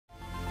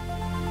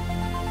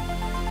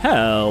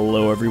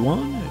Hello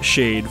everyone,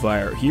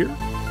 Shadefire here,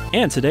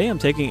 and today I'm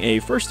taking a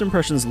first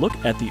impressions look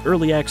at the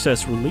early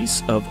access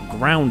release of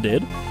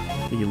Grounded,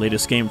 the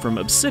latest game from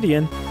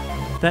Obsidian,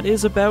 that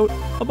is about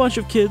a bunch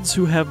of kids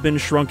who have been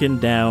shrunken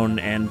down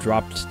and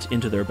dropped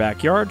into their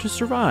backyard to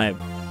survive.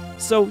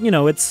 So, you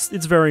know, it's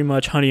very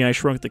much Honey, I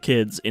Shrunk the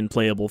Kids in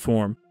playable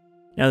form.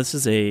 Now this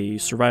is a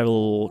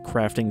survival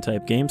crafting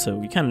type game,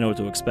 so you kind of know what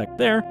to expect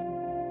there,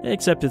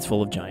 except it's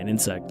full of giant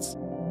insects.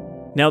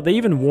 Now, they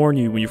even warn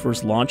you when you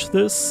first launch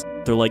this.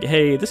 They're like,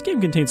 hey, this game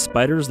contains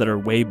spiders that are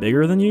way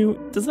bigger than you.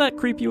 Does that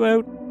creep you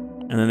out?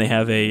 And then they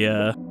have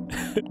a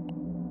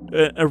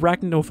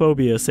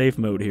arachnophobia safe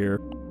mode here.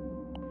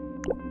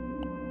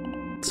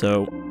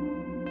 So,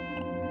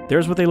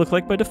 there's what they look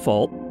like by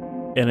default.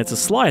 And it's a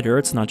slider,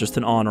 it's not just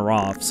an on or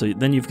off. So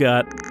then you've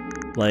got,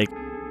 like,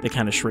 they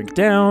kind of shrink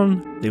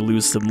down, they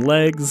lose some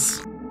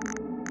legs.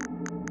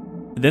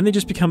 Then they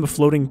just become a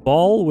floating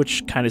ball,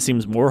 which kind of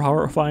seems more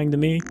horrifying to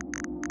me.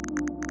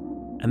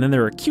 And then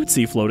they're a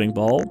cutesy floating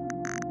ball.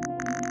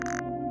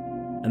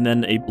 And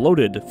then a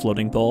bloated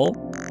floating ball.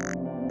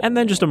 And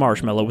then just a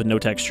marshmallow with no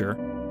texture.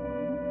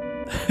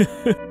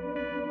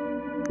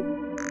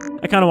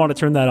 I kind of want to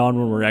turn that on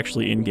when we're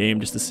actually in-game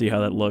just to see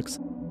how that looks.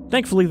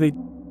 Thankfully,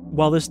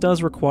 while this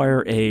does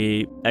require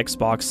a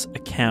Xbox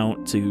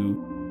account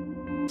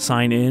to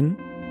sign in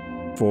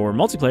for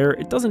multiplayer,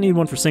 it doesn't need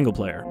one for single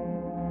player.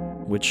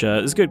 Which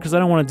is good, because I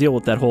don't want to deal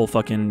with that whole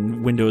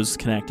fucking Windows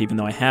Connect even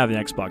though I have an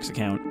Xbox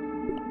account.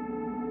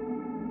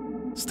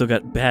 Still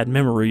got bad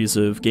memories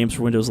of Games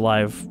for Windows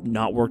Live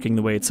not working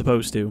the way it's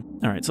supposed to.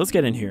 Alright, so let's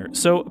get in here.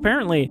 So,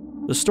 apparently,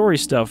 the story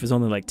stuff is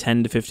only like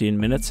 10 to 15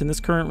 minutes in this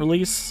current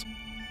release.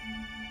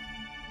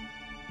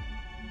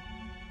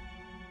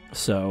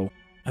 So,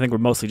 I think we're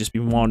mostly just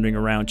been wandering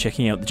around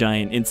checking out the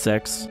giant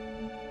insects,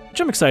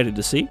 which I'm excited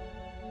to see.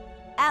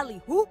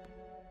 Alley whoop!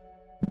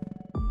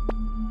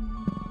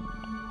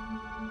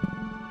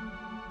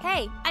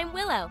 Hey, I'm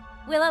Willow.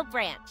 Willow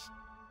Branch.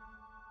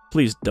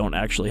 Please don't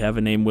actually have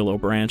a name Willow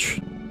Branch.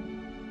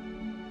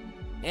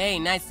 Hey,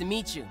 nice to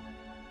meet you.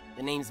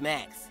 The name's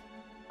Max.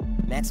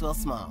 Maxwell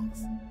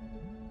Smalls.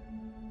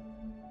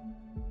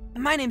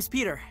 My name's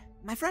Peter.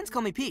 My friends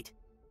call me Pete.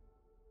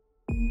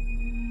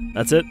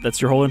 That's it?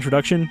 That's your whole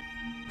introduction?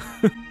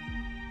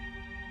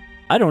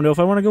 I don't know if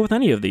I want to go with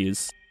any of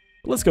these.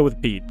 But let's go with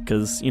Pete,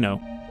 because, you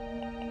know,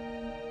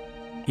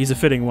 he's a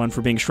fitting one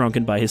for being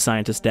shrunken by his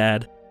scientist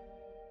dad.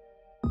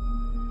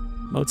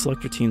 Mode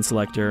selector, teen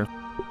selector.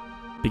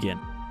 Begin.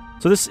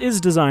 So this is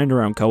designed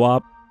around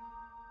co-op.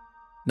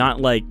 Not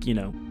like, you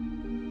know,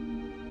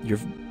 your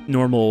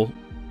normal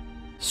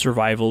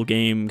survival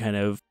game kind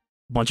of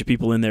bunch of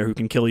people in there who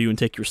can kill you and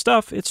take your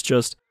stuff. It's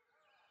just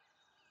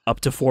up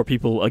to 4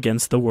 people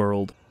against the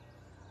world.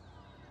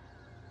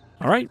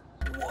 Alright.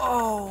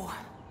 Whoa,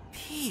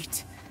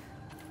 Pete.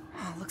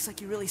 Oh, looks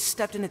like you really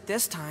stepped in it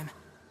this time.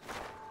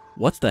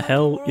 What the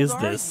hell is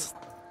this?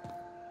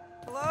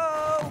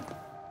 Hello?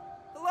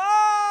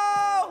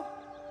 Hello?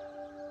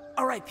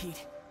 Alright,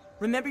 Pete.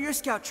 Remember your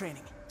scout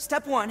training.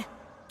 Step 1,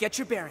 get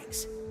your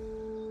bearings.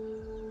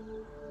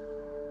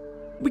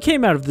 We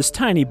came out of this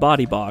tiny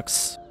body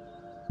box.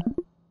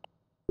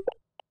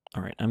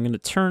 Alright, I'm gonna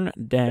turn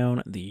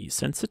down the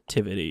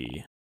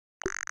sensitivity.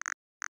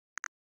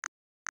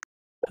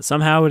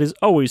 Somehow it is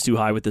always too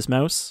high with this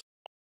mouse.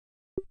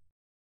 I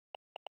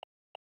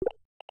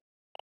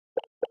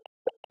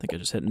think I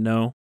just hit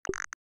no.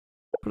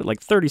 Put it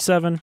like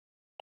 37.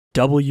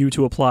 W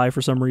to apply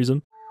for some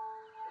reason.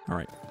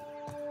 Alright.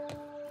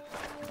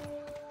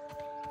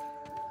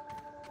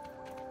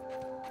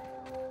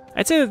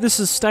 I'd say that this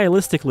is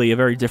stylistically a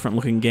very different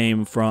looking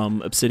game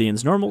from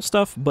Obsidian's normal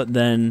stuff, but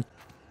then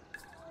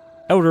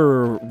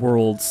Outer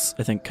Worlds,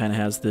 I think, kind of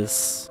has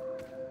this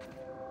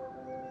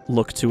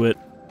look to it.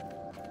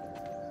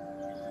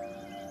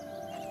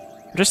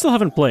 Which I still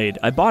haven't played.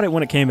 I bought it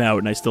when it came out,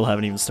 and I still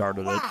haven't even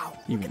started it. Wow,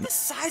 Even look at the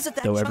size of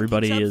that though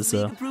everybody is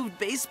improved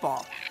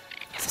baseball.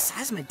 It's the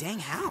size of my dang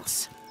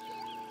house.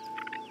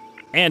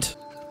 Ant.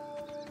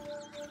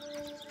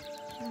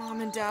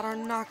 Mom and Dad are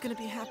not going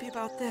to be happy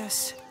about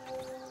this.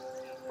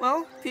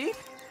 Well, Pete,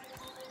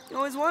 you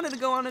always wanted to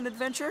go on an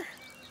adventure.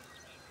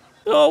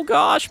 Oh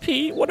gosh,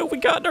 Pete, what have we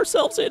gotten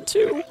ourselves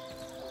into?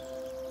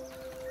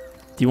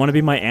 Do you want to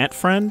be my ant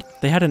friend?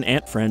 They had an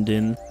ant friend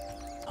in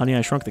Honey,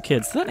 I Shrunk the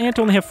Kids. Does that ant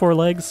only have 4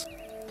 legs?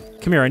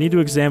 Come here, I need to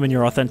examine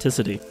your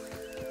authenticity.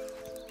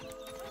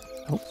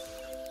 Oh.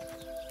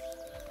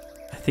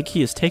 I think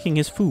he is taking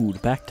his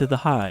food back to the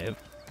hive.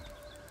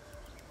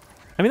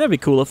 I mean, that'd be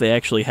cool if they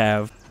actually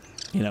have,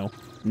 you know,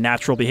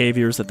 natural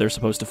behaviors that they're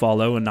supposed to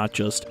follow and not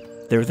just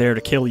they're there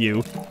to kill you.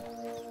 I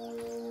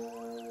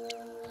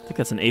think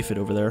that's an aphid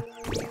over there.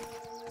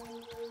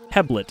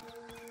 Heblet.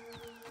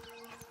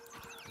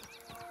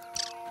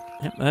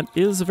 Yep, that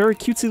is a very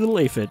cutesy little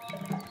aphid.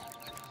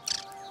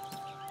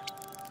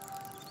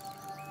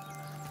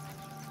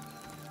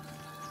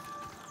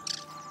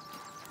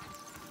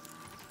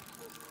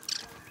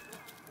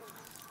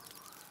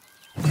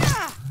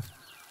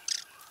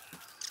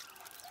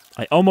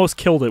 I almost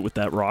killed it with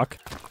that rock.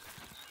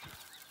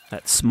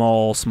 That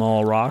small,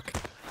 small rock.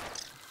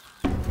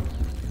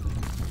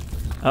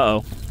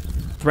 Uh-oh.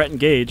 Threat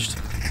engaged.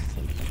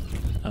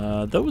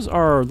 Those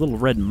are little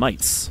red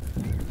mites.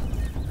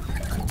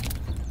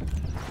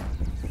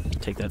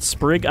 Take that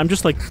sprig. I'm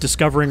just, like,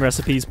 discovering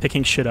recipes,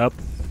 picking shit up.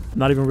 I'm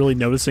not even really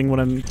noticing what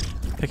I'm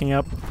picking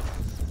up.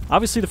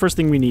 Obviously, the first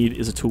thing we need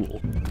is a tool.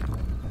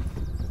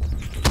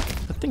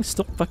 That thing's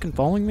still fucking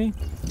following me?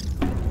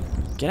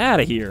 Get out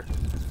of here.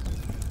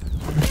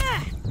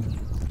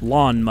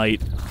 Lawn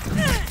mite.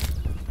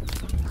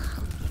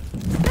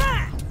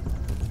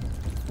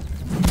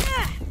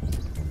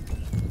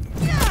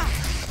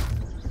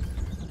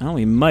 Oh,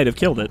 we might have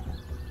killed it.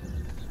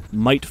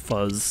 Mite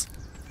fuzz.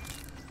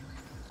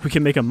 We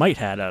can make a mite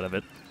hat out of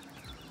it.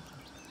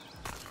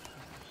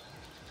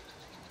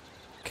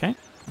 Okay,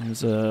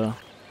 there's a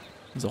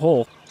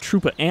whole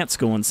troop of ants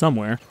going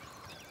somewhere.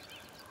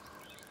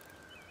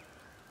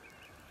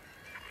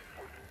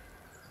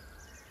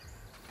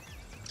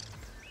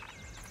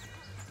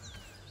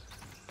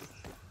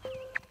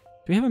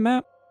 Do we have a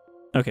map?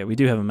 Okay, we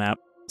do have a map,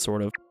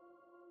 sort of.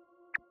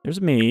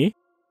 There's me.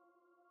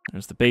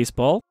 There's the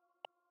baseball.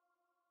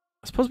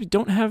 I suppose we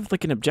don't have,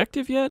 like, an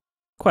objective yet?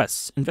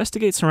 Quests.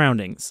 Investigate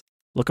surroundings.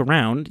 Look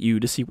around you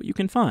to see what you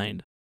can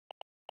find.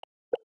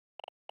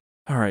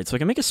 Alright, so I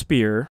can make a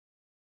spear.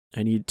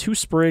 I need 2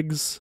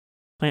 sprigs,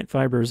 plant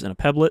fibers, and a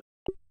pebblet.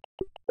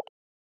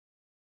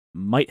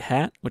 Mite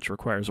hat, which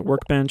requires a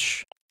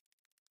workbench.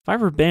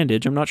 Fiber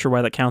bandage, I'm not sure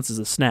why that counts as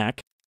a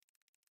snack.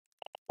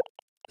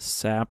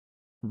 Sap.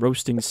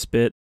 Roasting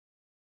spit.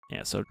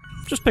 Yeah, so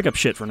just pick up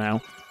shit for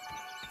now.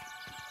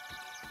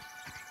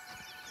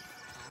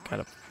 Got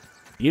a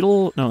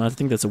beetle? No, I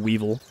think that's a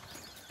weevil.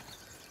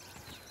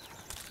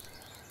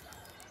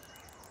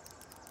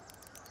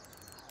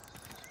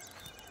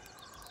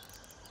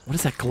 What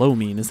does that glow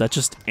mean? Is that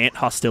just ant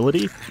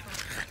hostility?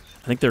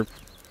 I think they're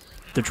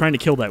trying to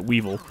kill that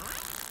weevil.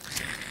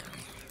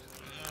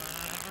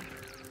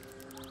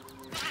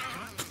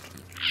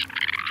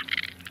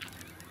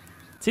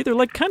 See, they're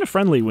like kind of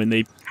friendly when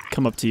they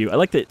come up to you. I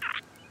like that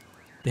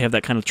they have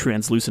that kind of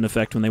translucent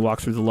effect when they walk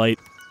through the light.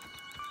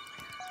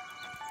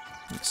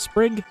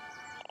 Sprig.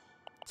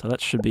 So that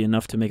should be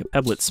enough to make a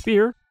pebblet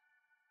spear.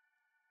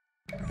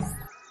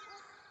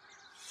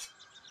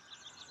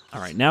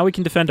 Alright, now we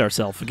can defend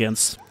ourselves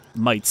against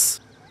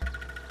mites.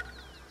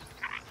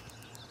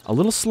 A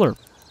little slurp.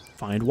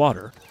 Find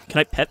water. Can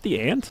I pet the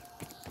ant?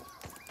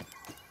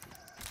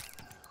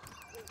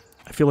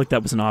 I feel like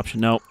that was an option.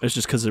 No, it's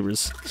just because it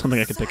was something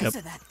I could pick up.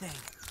 Of that thing?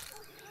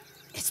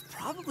 It's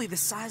probably the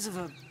size of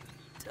a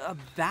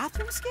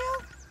bathroom scale?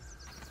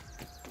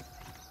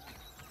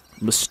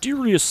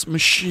 Mysterious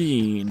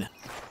machine.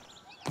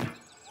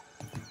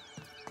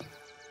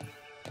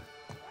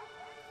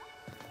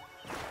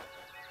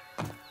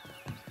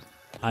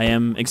 I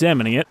am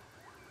examining it.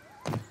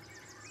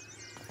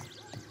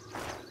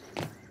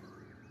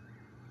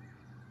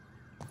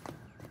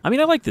 I mean,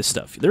 I like this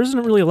stuff. There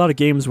isn't really a lot of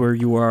games where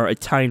you are a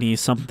tiny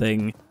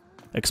something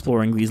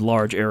exploring these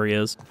large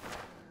areas.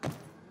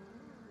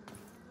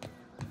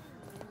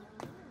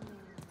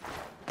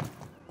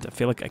 I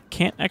feel like I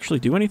can't actually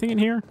do anything in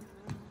here.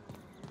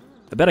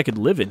 I bet I could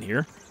live in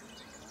here.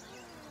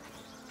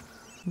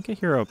 I think I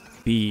hear a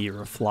bee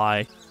or a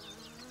fly.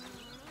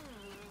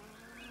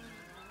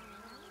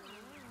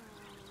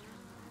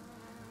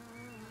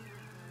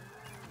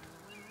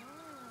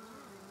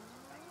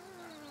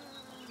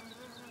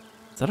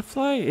 Is that a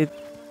fly? It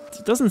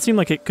doesn't seem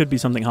like it could be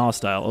something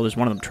hostile. Oh, there's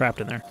one of them trapped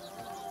in there.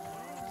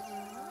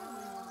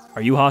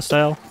 Are you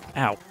hostile?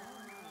 Ow.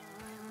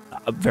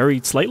 Very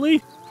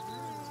slightly?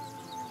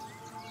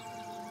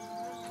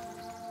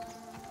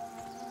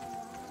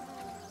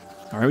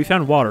 Alright, we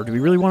found water. Do we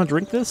really want to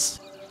drink this?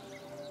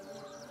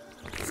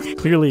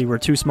 Clearly, we're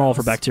too small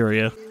for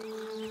bacteria.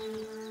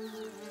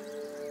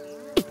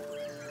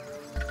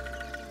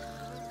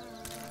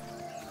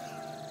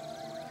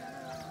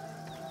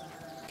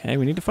 Okay,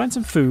 we need to find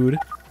some food.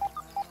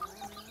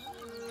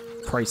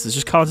 Christ, it's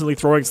just constantly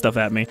throwing stuff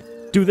at me.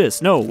 Do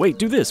this. No, wait,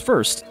 do this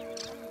first.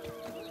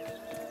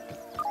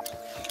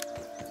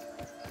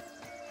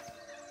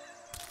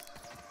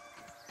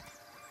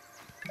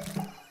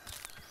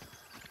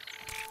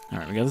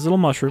 Alright, we got these little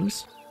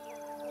mushrooms.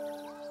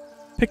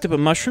 Picked up a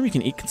mushroom. You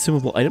can eat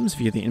consumable items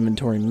via the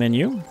inventory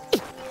menu.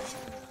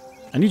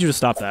 I need you to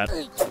stop that.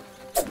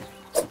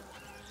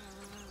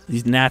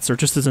 These gnats are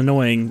just as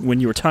annoying when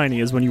you were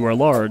tiny as when you were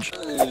large.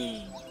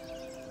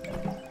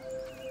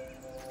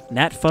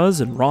 Gnat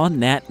fuzz and raw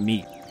gnat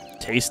meat.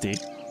 Tasty.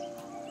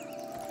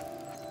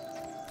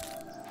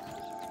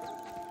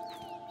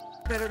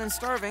 Better than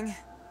starving,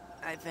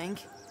 I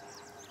think.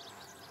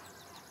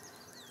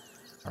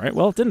 Alright,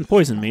 well, it didn't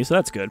poison me, so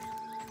that's good.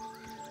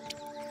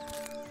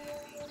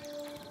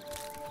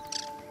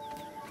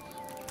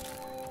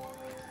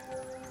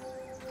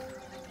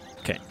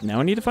 Okay, now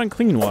I need to find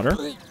clean water.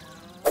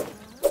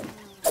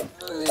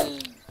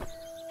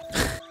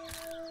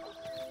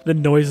 The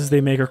noises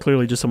they make are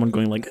clearly just someone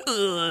going like,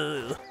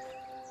 ugh.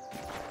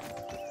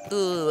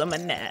 Ugh, I'm a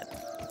gnat.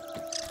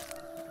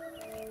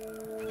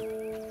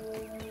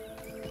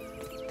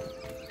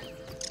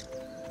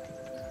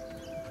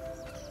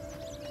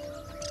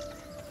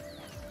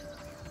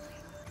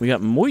 We got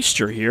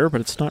moisture here,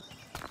 but it's not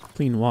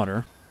clean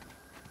water.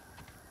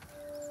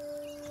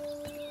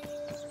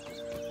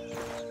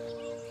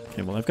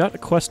 Okay, well, I've got a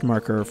quest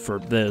marker for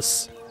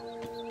this.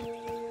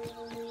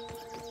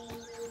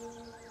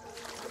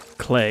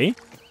 Clay.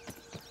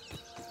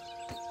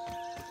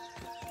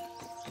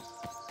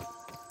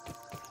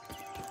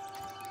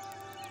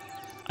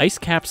 Ice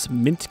Cap's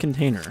mint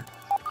container.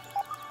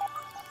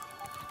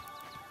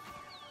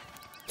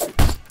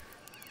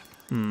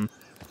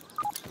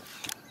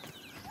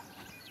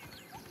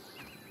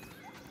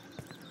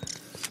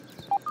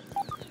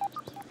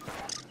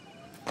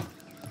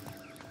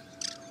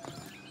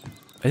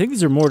 I think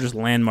these are more just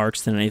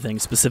landmarks than anything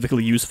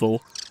specifically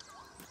useful.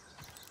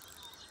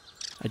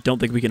 I don't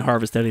think we can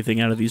harvest anything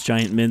out of these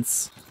giant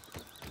mints.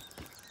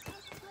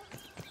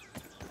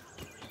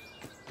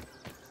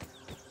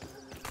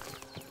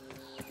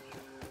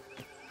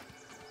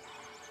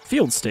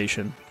 Field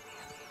station.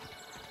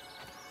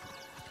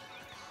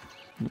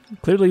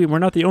 Clearly, we're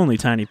not the only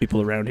tiny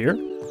people around here.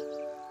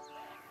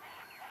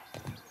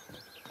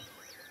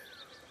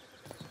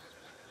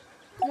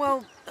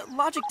 Well,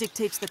 logic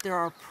dictates that there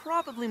are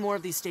probably more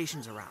of these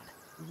stations around.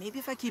 Maybe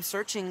if I keep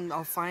searching,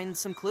 I'll find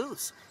some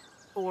clues.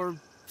 Or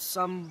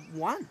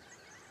someone.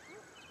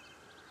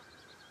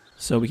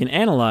 So we can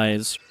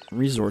analyze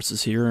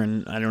resources here,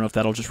 and I don't know if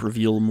that'll just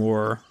reveal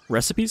more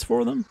recipes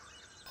for them.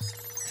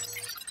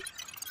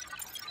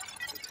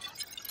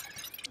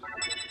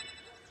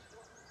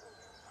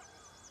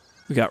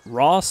 We got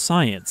raw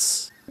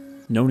science.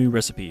 No new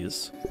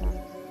recipes.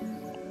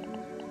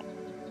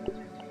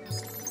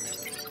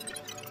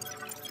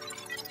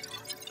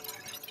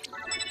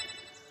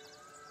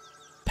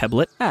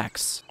 Pebblet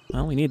axe.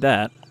 Well, we need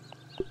that.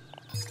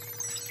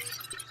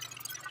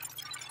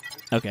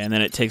 Okay, and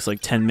then it takes like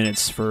 10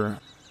 minutes for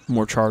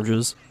more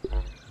charges.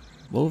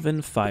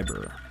 Woven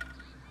fiber.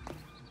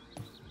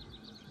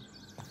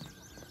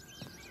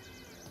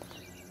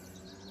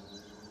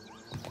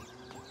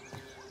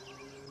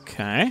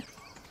 Okay.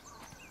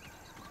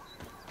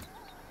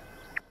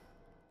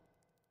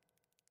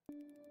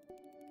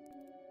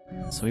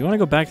 So we want to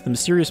go back to the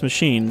mysterious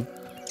machine.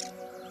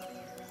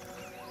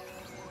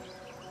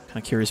 Kind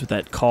of curious what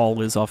that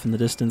call is off in the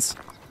distance.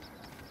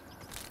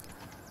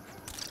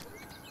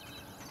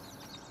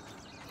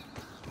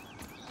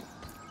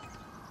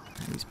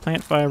 These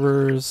plant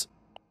fibers.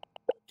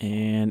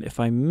 And if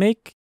I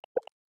make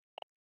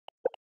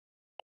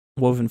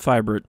woven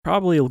fiber, it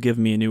probably will give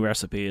me a new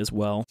recipe as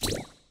well.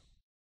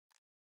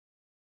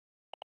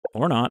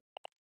 Or not.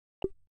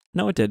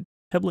 No, it did.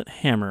 Pebblet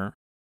hammer.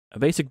 A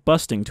basic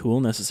busting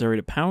tool necessary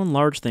to pound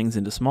large things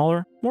into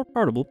smaller, more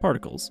partible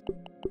particles.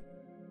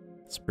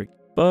 Sprig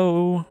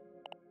bow.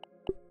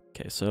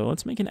 Okay, so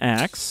let's make an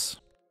axe.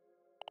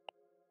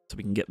 So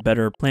we can get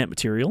better plant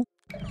material.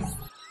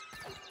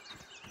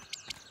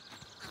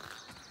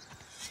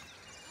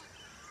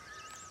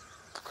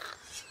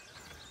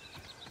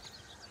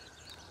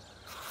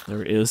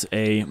 There is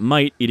a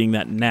mite eating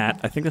that gnat.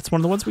 I think that's one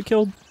of the ones we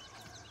killed.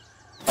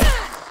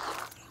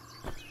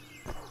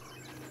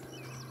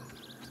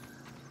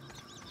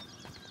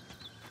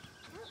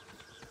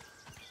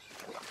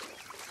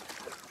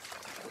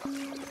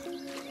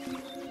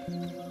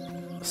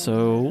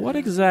 So, what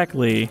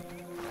exactly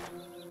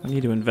I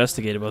need to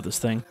investigate about this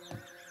thing?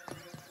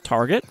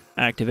 Target,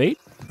 activate,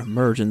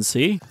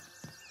 emergency,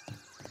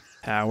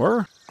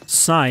 power,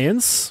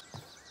 science,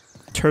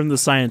 turn the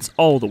science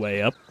all the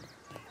way up.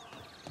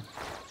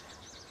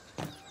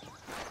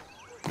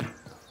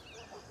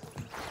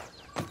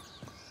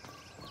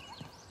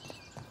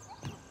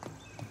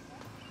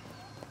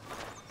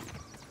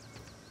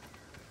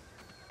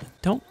 I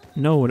don't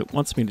know what it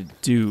wants me to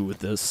do with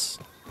this.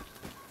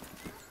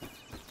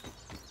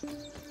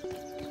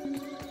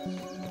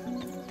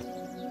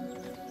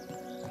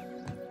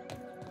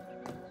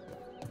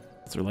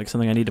 Is there like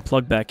something I need to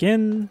plug back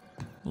in?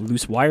 A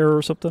loose wire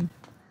or something?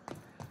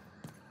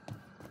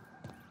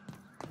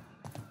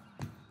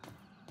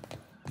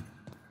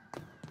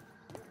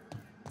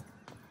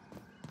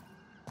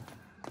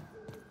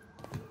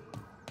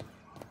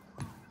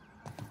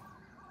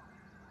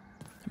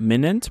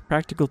 Minent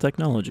Practical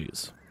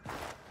Technologies.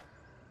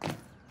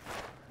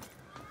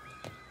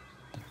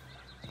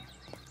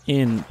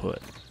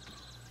 Input.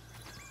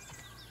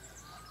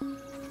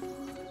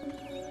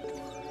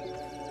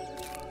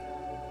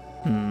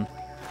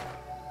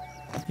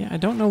 Yeah, I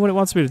don't know what it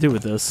wants me to do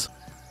with this.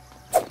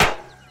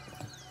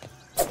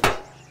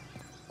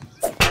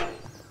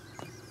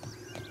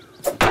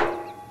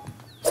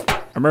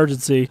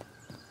 Emergency.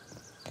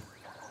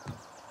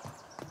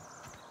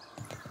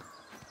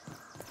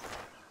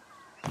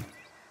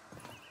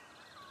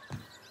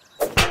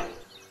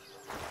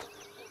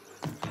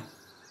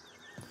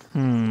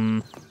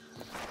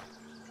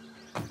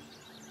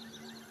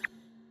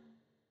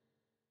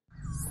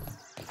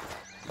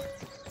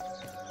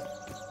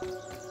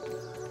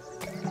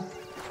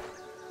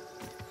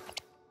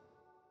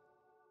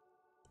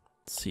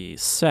 Let's see,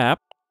 sap.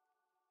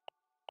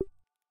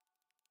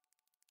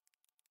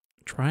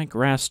 Dry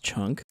grass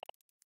chunk.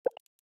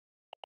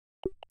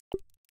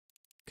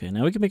 Okay,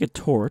 now we can make a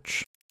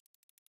torch.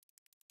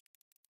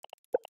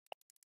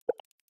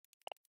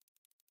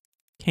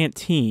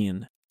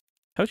 Canteen.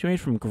 Pouch made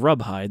from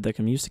grub hide that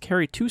can be used to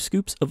carry 2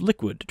 scoops of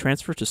liquid to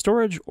transfer to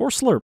storage or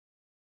slurp.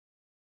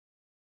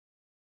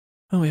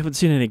 Oh, we haven't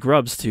seen any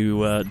grubs to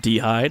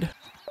dehide.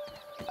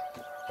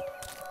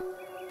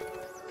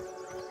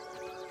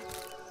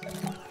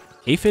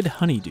 Aphid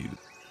honeydew.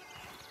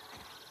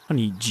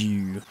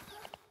 Honeydew.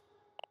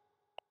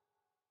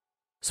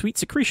 Sweet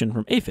secretion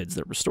from aphids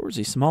that restores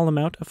a small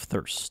amount of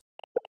thirst.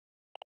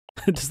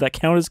 Does that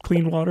count as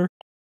clean water?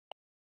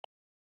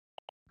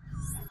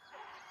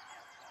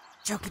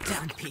 Choke it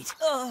down, Pete.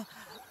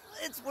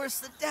 It's worse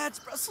than Dad's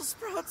Brussels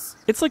sprouts.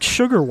 It's like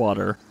sugar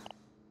water.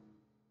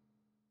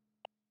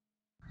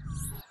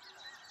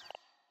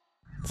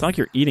 It's not like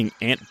you're eating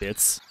ant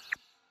bits.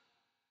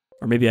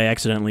 Or maybe I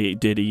accidentally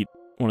did eat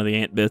one of the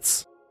ant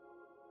bits.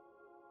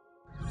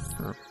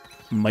 Or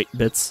mite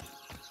bits.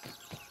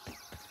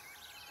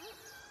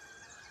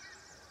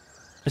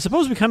 I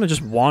suppose we kind of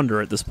just wander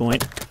at this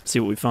point,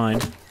 see what we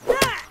find.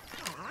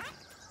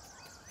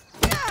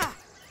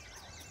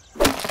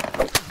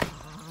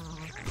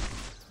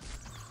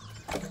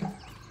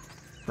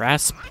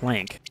 Grass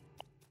plank.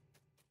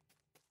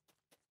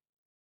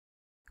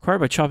 Acquired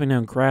by chopping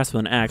down grass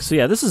with an axe. So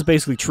yeah, this is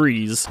basically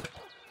trees.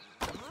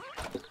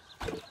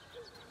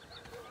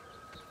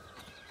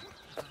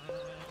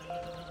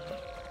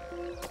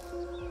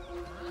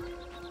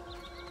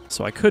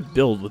 So I could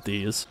build with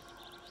these.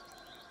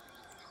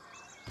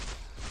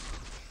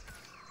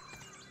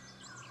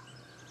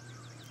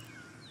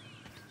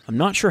 I'm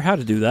not sure how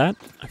to do that.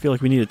 I feel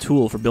like we need a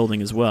tool for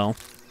building as well.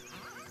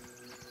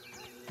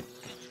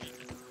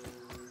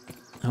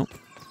 Oh,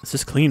 is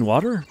this clean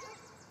water?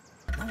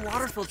 No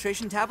water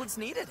filtration tablets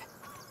needed.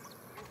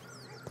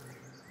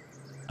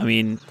 I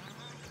mean,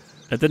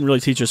 that didn't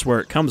really teach us where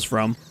it comes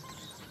from.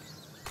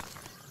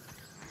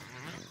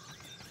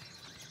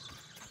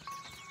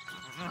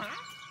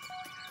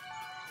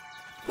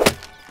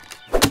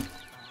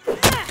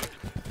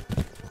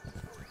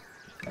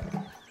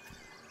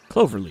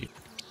 Cloverleaf.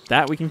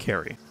 That we can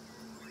carry.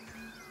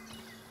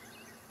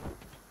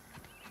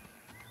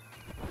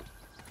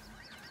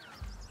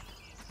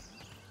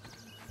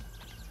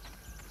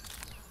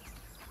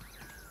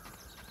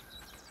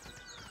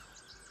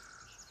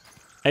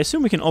 I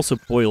assume we can also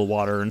boil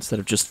water instead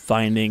of just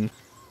finding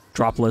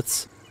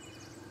droplets.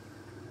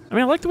 I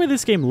mean, I like the way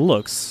this game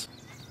looks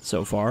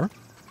so far.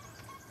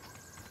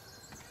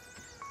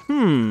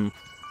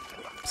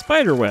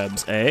 Spider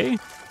webs, eh?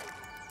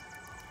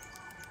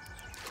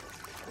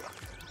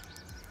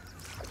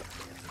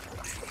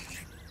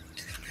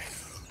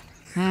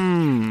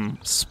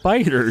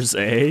 Spiders,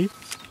 eh?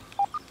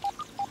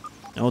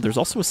 Oh, there's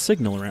also a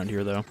signal around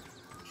here, though.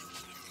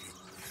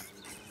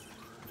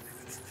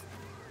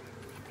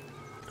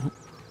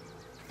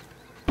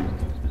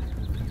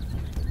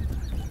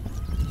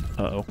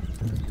 Uh-oh.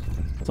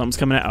 Something's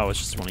coming out. Oh, it's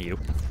just one of you.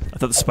 I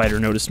thought the spider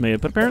noticed me,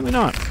 but apparently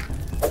not.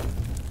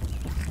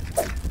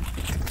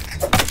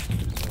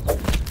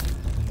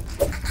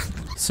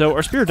 So,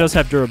 our spear does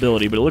have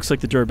durability, but it looks like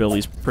the durability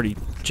is pretty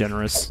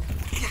generous.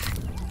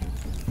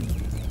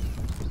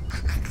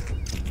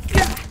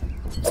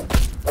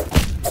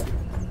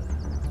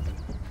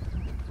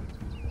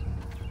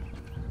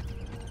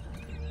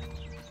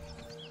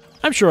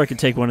 I'm sure I could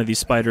take one of these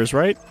spiders,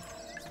 right?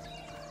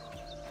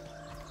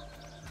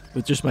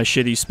 With just my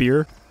shitty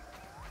spear.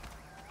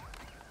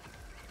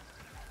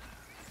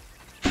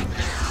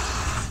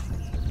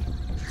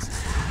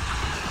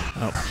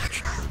 Oh,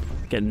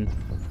 getting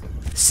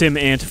sim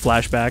ant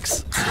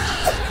flashbacks.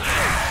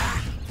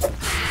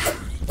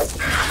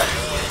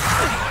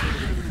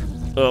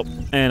 Oh,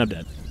 and I'm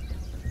dead.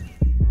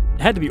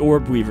 It had to be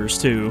orb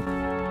weavers, too.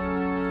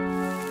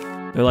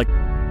 They're like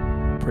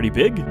pretty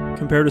big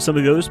compared to some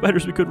of the other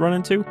spiders we could run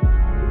into.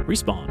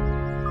 Respawn.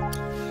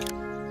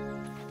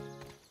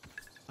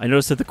 I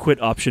noticed that the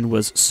quit option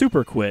was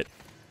super quit.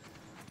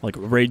 Like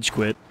rage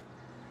quit.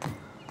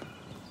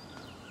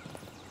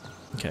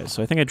 Okay,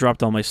 so I think I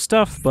dropped all my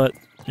stuff, but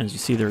as you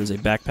see, there is a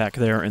backpack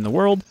there in the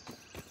world.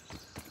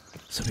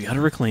 So we gotta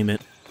reclaim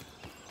it.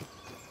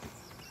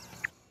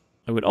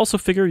 I would also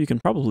figure you can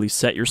probably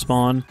set your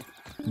spawn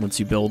once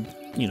you build,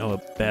 you know, a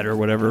bed or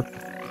whatever.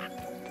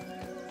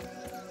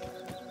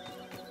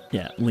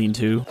 Yeah,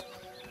 lean-to.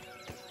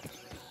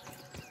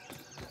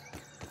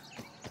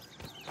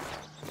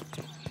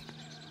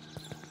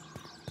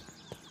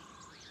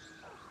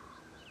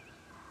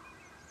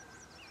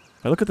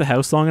 If I look at the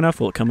house long enough,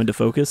 will it come into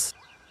focus?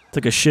 It's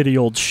like a shitty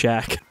old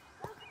shack.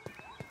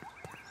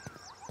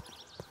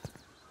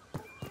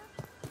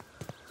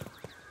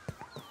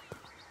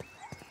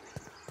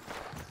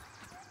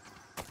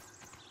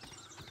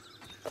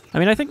 I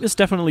mean, I think this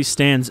definitely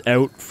stands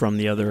out from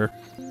the other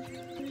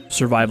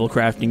survival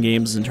crafting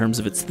games in terms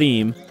of its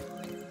theme.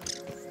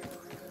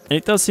 And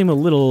it does seem a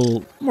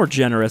little more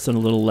generous and a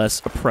little less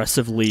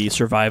oppressively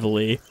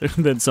survival-y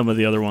than some of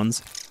the other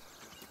ones.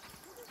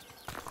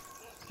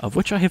 Of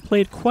which I have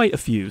played quite a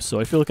few, so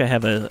I feel like I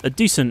have a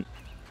decent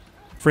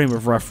frame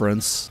of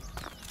reference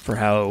for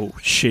how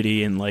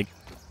shitty and, like,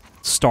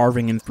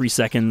 starving in 3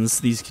 seconds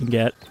these can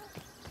get.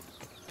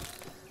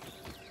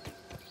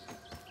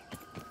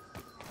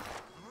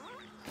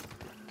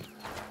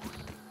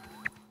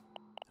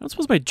 I don't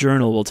suppose my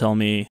journal will tell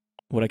me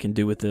what I can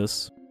do with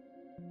this.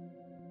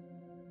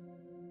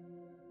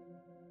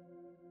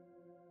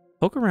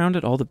 Poke around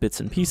at all the bits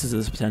and pieces of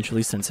this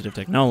potentially sensitive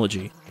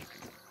technology.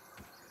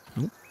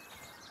 Oh.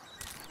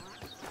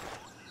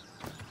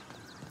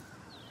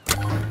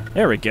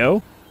 There we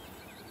go.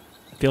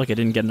 I feel like I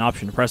didn't get an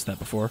option to press that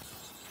before.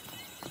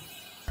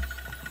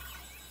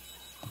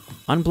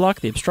 Unblock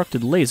the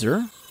obstructed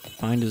laser.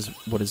 Find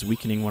what is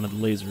weakening one of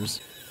the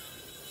lasers.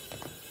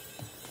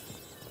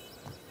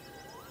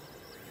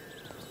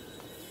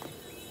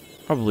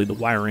 Probably the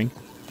wiring.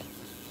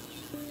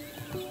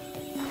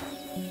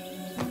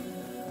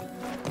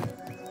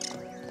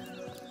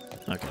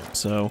 Okay,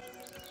 so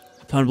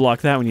to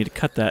unblock that, we need to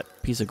cut that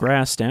piece of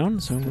grass down.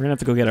 So we're gonna have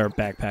to go get our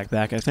backpack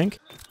back, I think.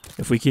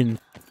 If we can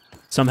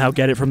somehow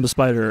get it from the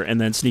spider and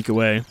then sneak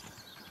away.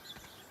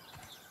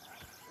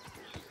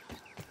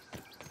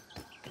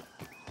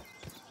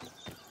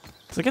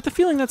 So I get the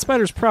feeling that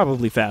spider's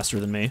probably faster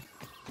than me.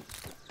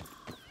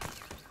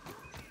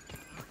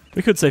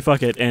 We could say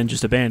fuck it and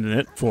just abandon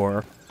it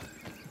for,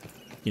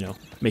 you know,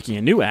 making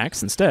a new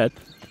axe instead.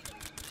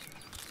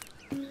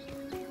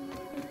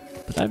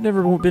 But I've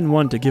never been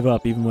one to give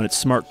up even when it's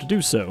smart to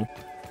do so.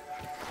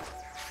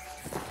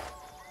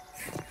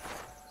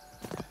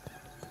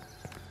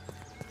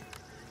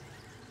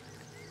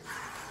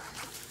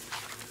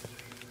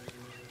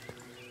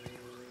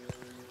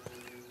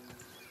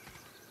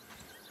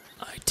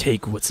 I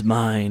take what's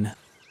mine.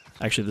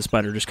 Actually, the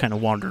spider just kind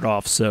of wandered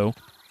off, so...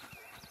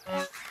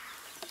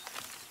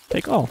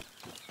 Take all.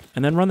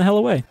 And then run the hell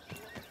away.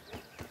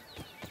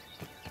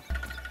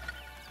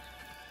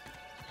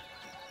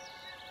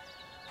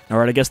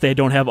 Alright, I guess they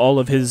don't have all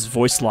of his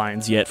voice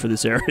lines yet for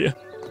this area.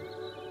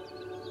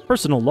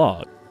 Personal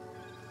log.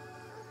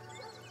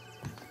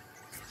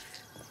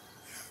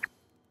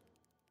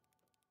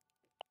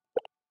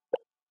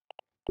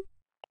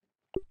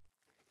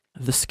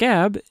 The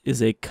Scab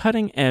is a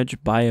cutting-edge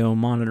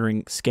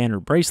biomonitoring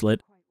scanner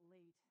bracelet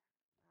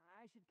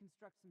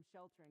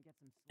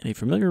in a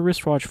familiar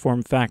wristwatch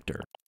form factor.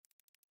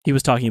 He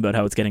was talking about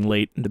how it's getting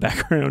late in the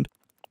background.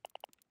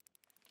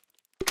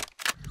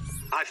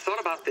 I've thought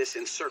about this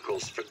in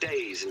circles for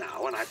days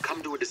now, and I've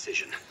come to a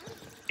decision.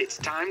 It's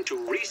time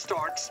to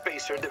restart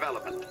spacer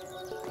development.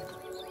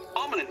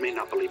 Ominent may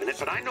not believe in it,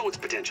 but I know its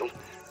potential.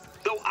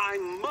 Though I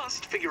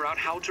must figure out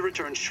how to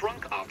return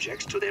shrunk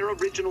objects to their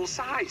original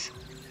size.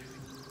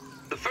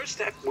 The first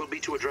step will be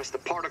to address the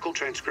particle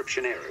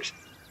transcription errors.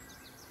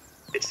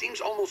 It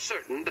seems almost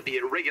certain that the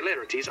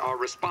irregularities are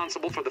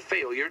responsible for the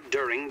failure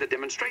during the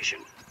demonstration.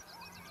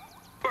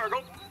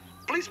 burg.l,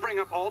 please bring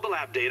up all the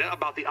lab data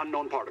about the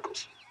unknown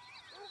particles.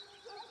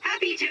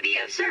 Happy to be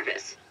of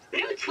service.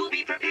 Notes will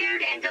be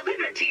prepared and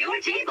delivered to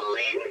your table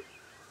in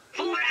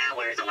 4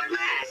 hours or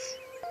less.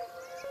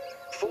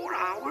 4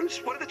 hours?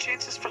 What are the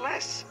chances for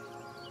less?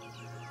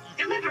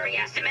 Delivery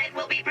estimate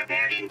will be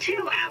prepared in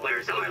 2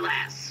 hours or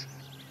less.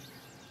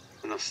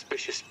 An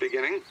auspicious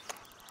beginning.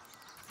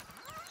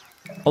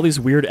 All these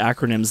weird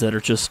acronyms that are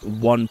just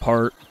one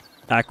part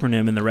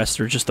acronym and the rest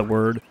are just a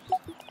word.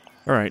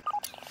 Alright.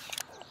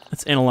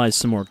 Let's analyze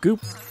some more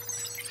goop.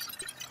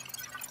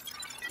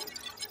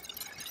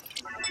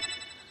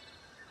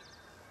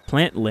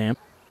 Plant lamp,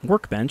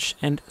 workbench,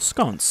 and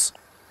sconce.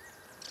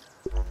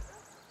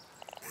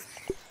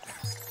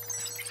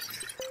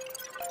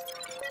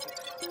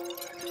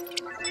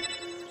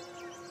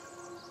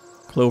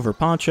 Clover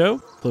poncho,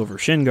 clover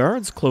shin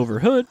guards, clover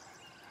hood,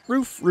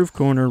 roof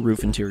corner,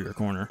 roof interior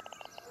corner.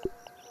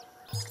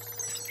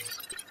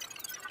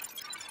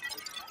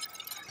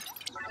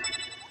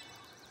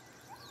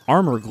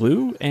 Armor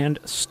glue and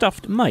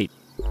stuffed mite.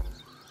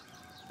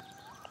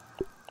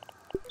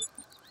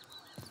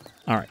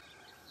 Alright.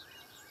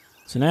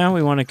 So now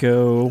we want to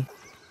go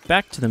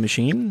back to the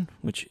machine,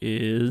 which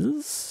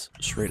is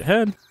straight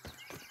ahead.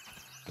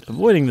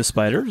 Avoiding the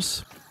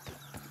spiders.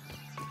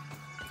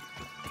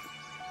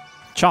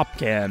 Chop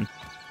can.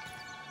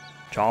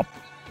 Chop.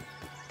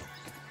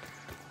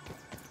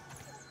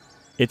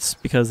 It's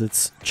because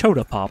it's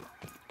Chota Pop.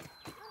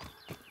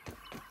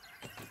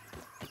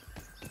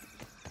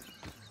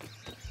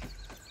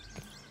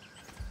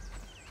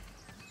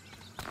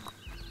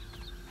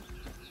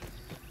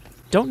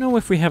 Don't know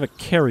if we have a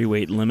carry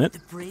weight limit. The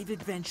brave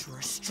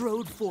adventurer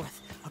strode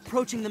forth,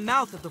 approaching the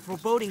mouth of the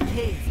foreboding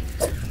cave.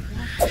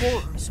 What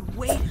horrors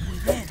awaited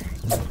within?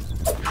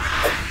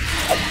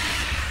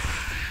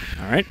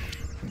 Alright.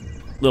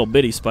 Little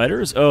bitty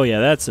spiders. Oh yeah,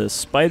 that's a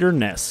spider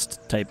nest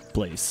type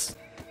place.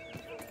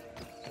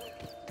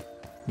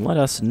 Let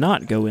us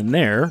not go in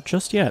there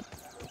just yet.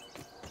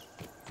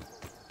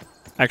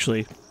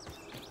 Actually,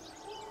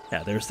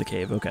 yeah, there's the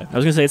cave. Okay. I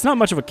was gonna say, it's not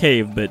much of a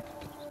cave, but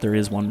there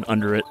is one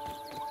under it.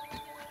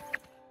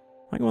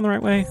 Am I going the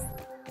right way?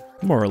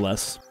 More or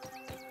less.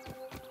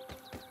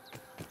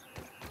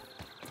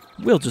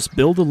 we'll just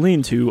build a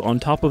lean-to on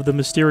top of the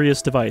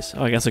mysterious device.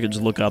 Oh, I guess I could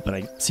just look up and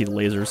I see the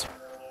lasers.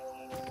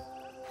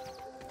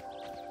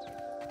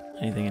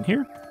 Anything in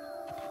here?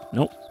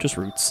 Nope, just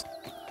roots.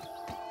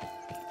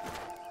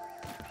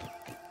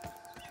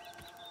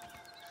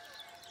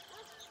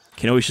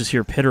 Can always just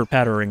hear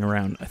pitter-pattering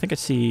around. I think I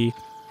see...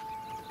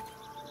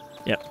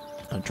 Yep,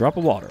 a drop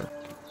of water.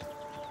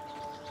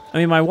 I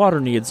mean, my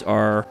water needs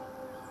are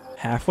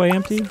halfway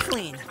empty.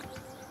 Clean.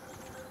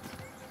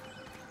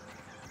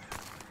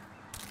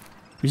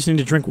 We just need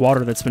to drink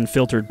water that's been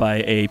filtered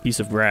by a piece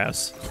of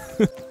grass.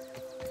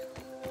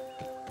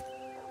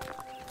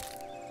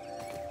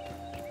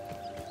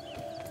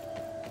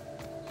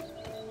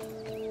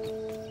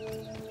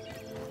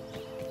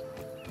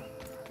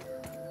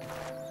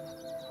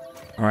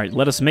 Alright,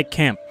 let us make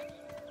camp.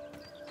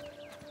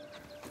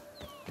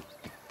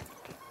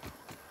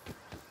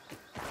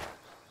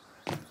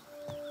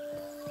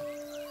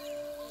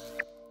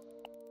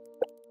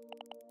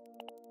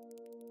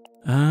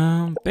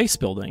 Base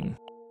building.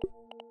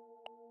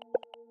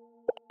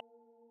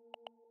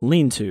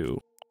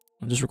 Lean-to.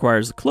 This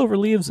requires clover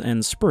leaves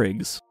and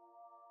sprigs.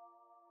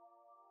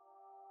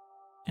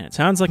 And it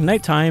sounds like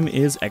nighttime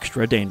is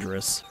extra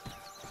dangerous.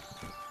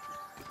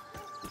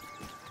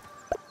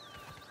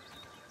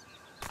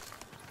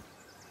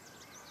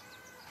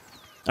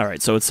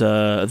 Alright, so it's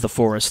the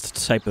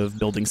forest type of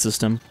building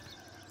system.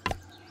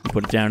 You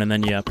put it down and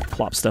then you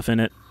plop stuff in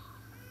it.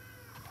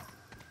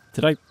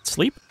 Did I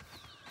sleep?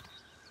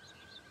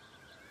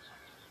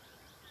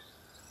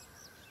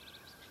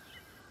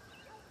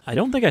 I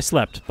don't think I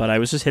slept, but I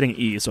was just hitting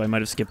E, so I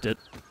might have skipped it.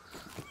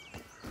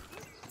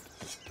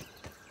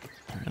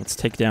 Alright, let's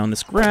take down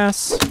this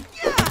grass.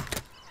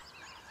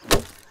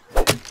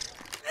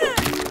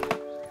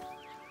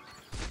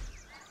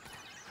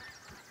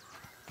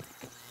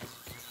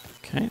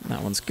 Okay,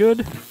 that one's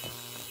good.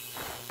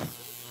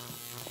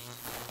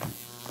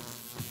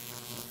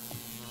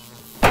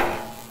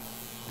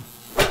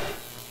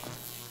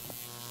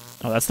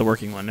 Oh, that's the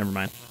working one. Never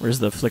mind. Where's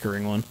the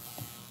flickering one?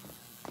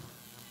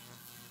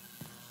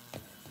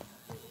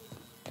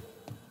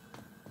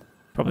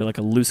 Probably like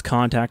a loose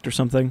contact or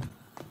something.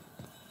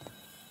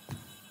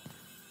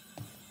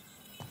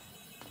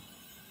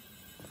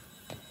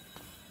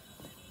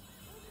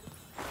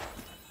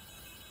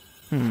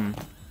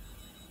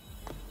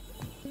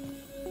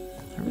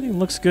 Everything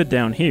looks good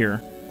down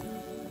here.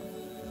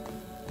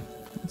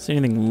 Don't see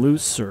anything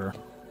loose or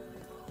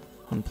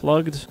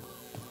unplugged.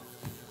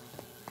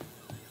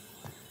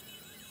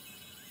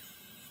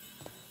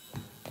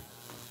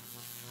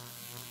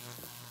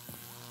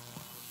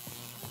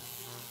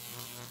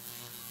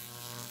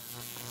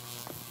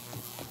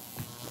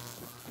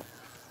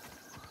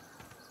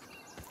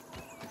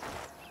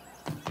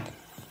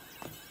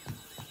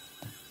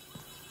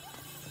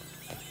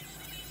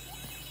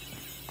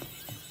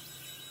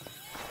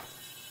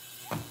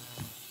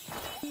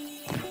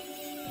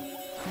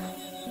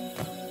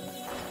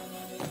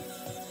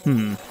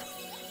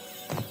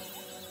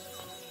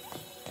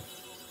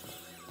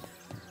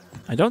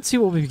 I don't see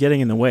what we'll be getting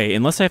in the way,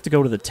 unless I have to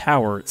go to the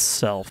tower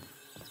itself.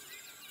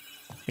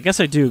 I guess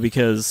I do,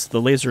 because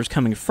the laser is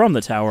coming from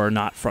the tower,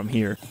 not from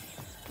here.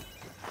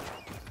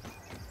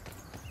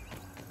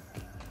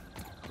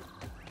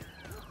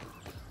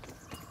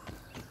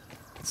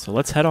 So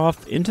let's head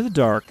off into the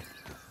dark.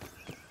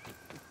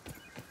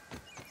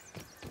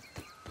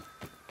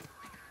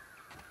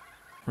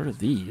 What are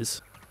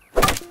these?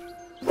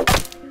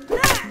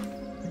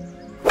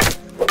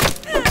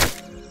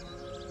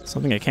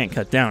 Something I can't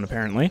cut down,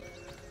 apparently.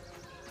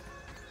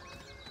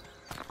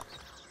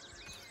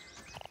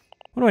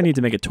 What do I need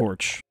to make a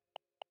torch?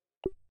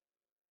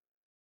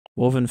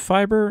 Woven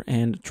fiber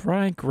and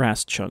dry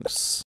grass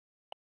chunks.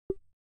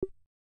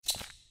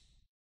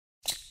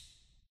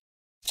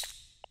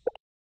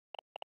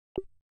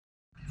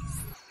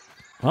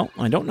 Well,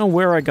 I don't know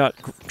where I got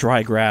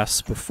dry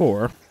grass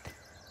before.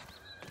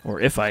 Or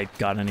if I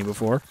got any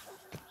before.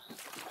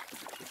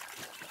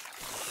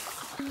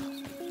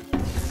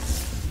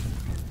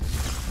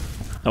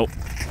 Oh.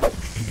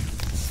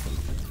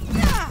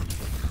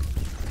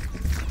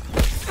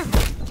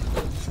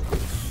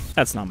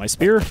 That's not my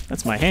spear.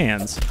 That's my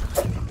hands.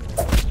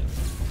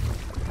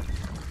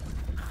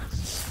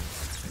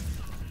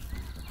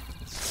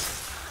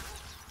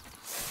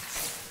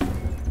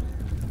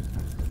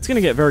 It's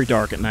gonna get very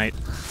dark at night.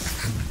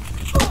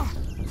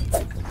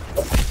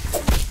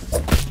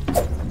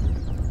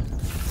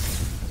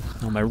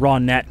 Oh, my raw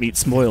gnat meat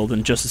spoiled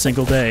in just a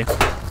single day.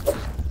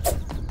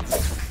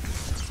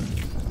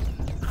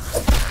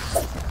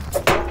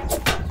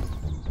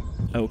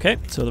 Okay,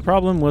 so the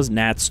problem was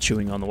gnats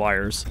chewing on the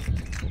wires.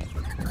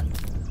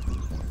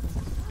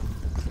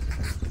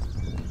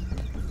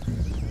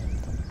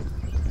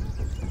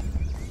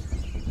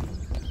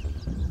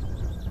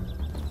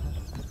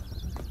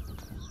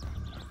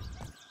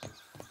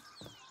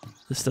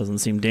 This doesn't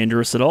seem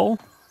dangerous at all.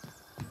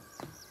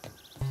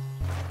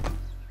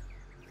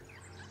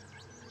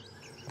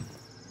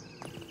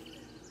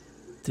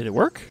 Did it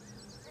work?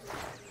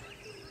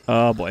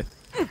 Oh boy.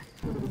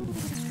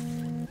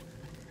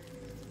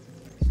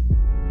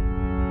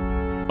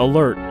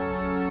 Alert.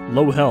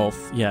 Low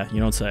health. Yeah, you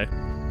don't say.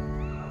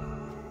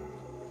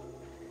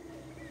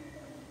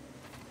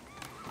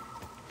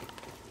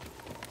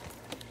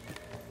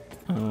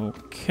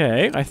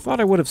 Okay, I thought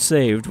I would have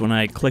saved when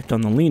I clicked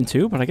on the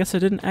lean-to, but I guess I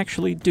didn't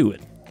actually do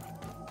it.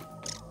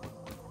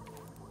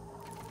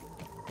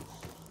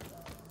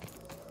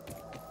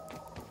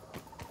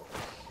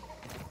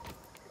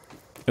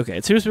 Okay,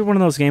 it seems to be one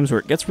of those games where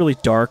it gets really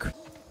dark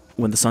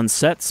when the sun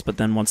sets, but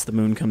then once the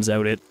moon comes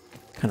out, it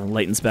kind of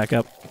lightens back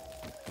up.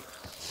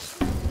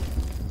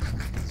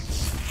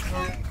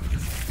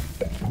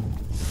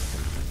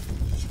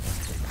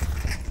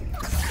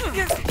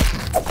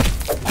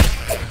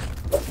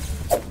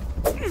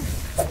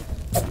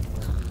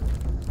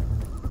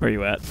 Where are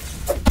you at?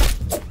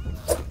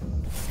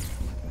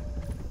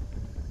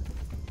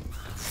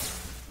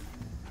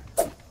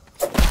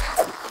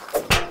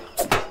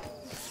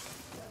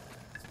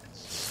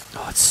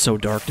 Oh, it's so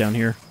dark down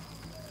here.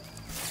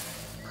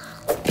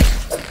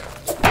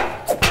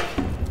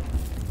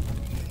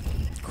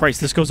 Christ,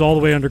 this goes all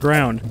the way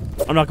underground.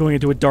 I'm not going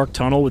into a dark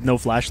tunnel with no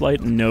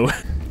flashlight and no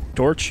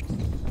torch.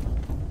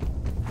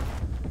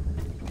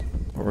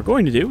 What we're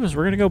going to do is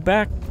we're going to go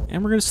back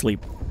and we're going to sleep.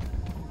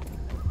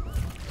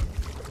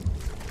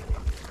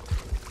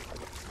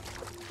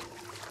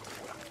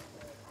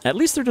 At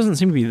least there doesn't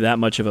seem to be that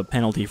much of a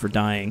penalty for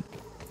dying.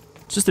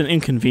 It's just an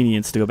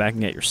inconvenience to go back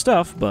and get your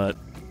stuff, but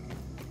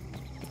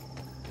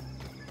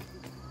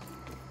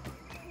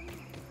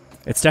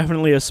it's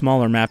definitely a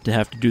smaller map to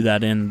have to do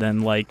that in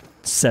than, like,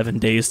 7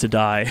 days to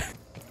die.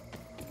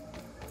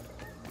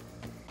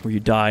 Where you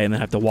die and then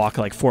have to walk,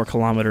 like, 4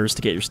 kilometers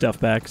to get your stuff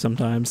back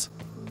sometimes.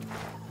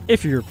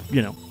 If you're,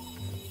 you know,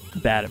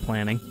 bad at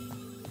planning.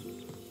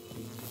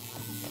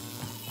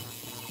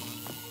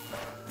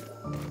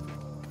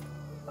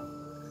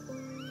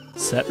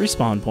 Set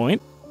respawn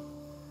point.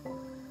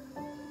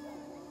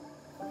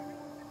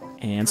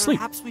 And sleep.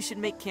 Perhaps we should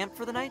make camp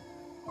for the night?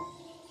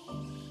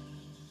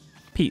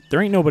 Pete,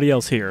 there ain't nobody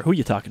else here. Who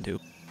you talking to?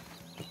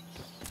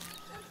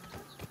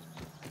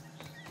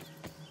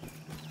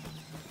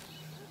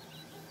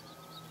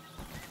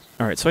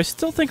 Alright, so I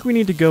still think we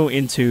need to go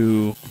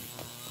into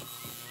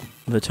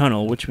the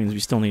tunnel, which means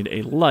we still need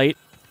a light,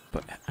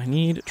 but I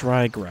need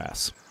dry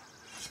grass.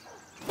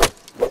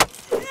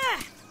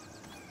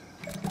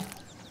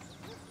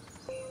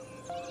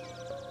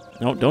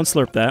 No, don't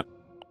slurp that.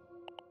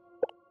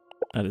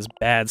 That is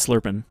bad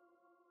slurping.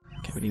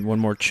 Okay, we need one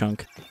more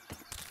chunk.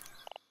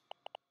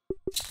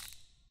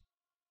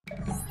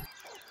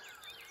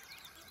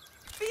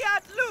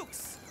 Fiat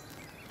Lux!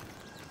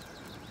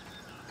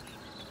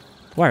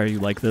 Why are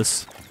you like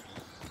this?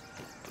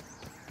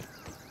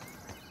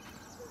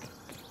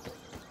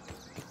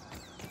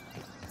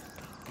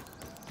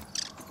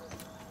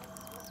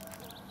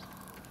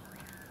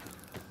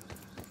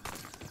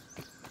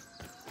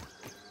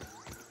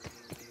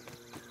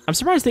 I'm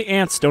surprised the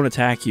ants don't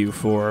attack you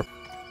for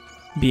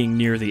being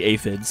near the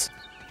aphids,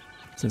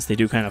 since they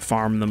do kind of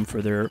farm them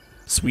for their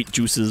sweet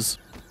juices.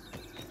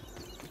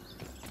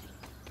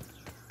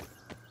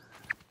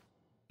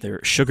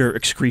 Their sugar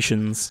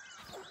excretions.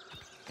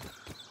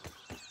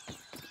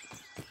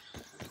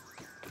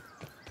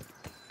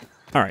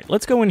 Alright,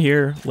 let's go in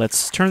here,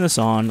 let's turn this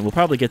on, we'll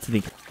probably get to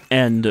the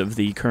end of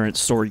the current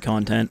story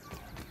content.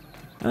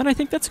 And then I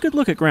think that's a good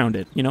look at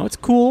Grounded. You know, it's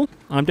cool.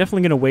 I'm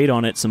definitely going to wait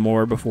on it some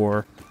more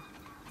before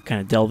kind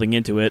of delving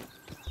into it.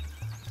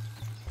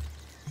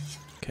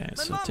 Okay,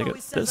 so take out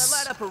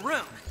this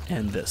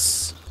and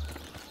this.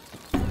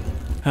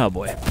 Oh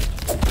boy.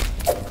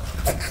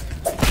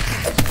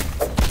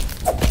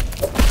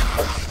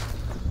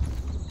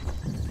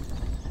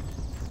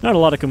 Not a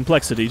lot of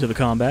complexity to the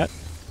combat.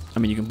 I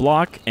mean, you can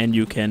block and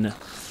you can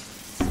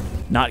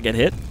not get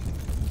hit.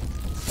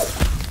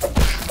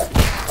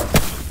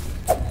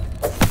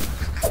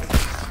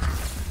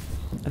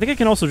 I think I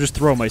can also just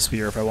throw my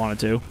spear if I wanted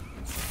to.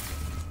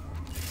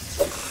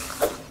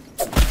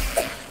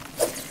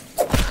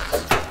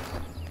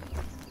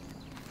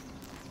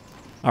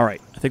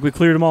 Alright, I think we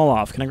cleared them all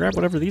off. Can I grab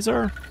whatever these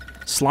are?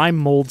 Slime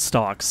mold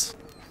stalks.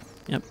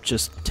 Yep,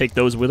 just take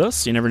those with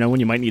us. You never know when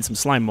you might need some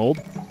slime mold.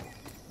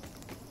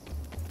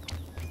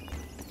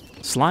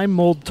 Slime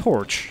mold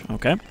torch.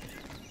 Okay.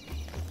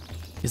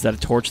 Is that a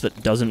torch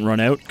that doesn't run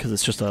out because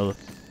it's just a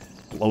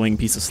glowing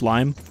piece of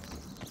slime?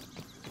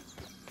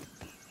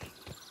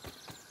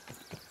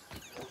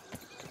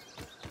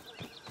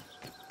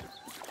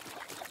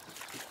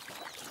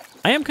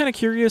 I am kind of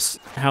curious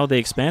how they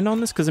expand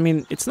on this, because, I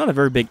mean, it's not a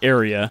very big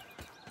area,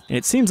 and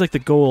it seems like the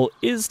goal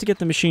is to get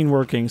the machine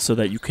working so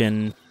that you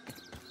can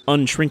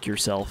unshrink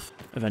yourself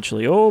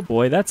eventually. Oh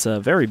boy, that's a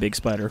very big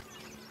spider.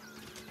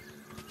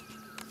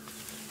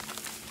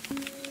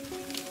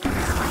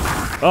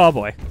 Oh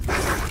boy.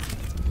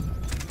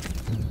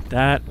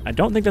 That, I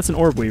don't think that's an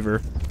orb weaver,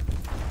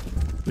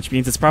 which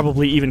means it's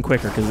probably even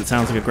quicker, because it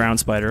sounds like a ground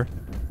spider.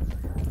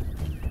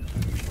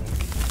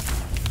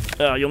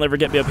 Oh, you'll never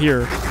get me up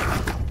here.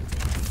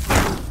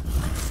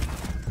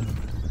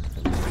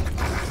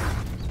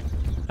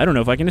 I don't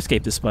know if I can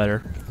escape this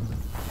spider.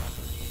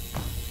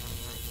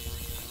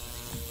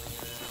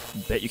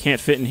 Bet you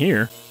can't fit in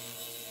here.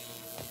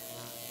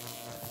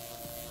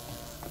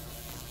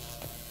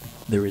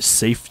 There is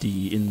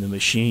safety in the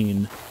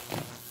machine.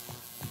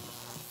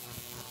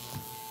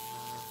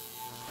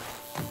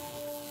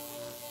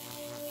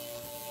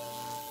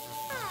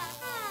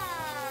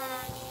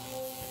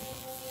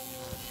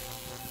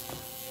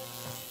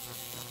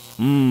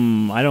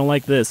 I don't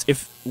like this.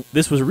 If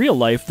this was real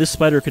life, this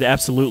spider could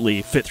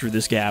absolutely fit through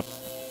this gap.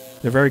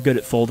 They're very good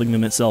at folding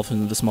them itself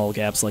into small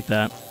gaps like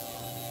that.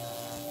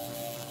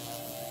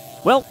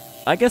 Well,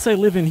 I guess I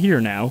live in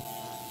here now.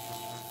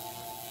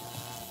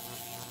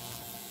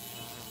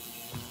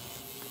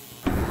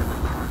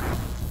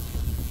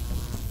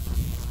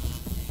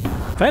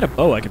 If I had a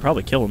bow, I could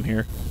probably kill him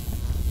here.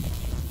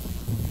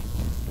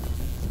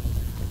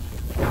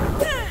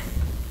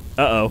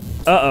 Uh-oh.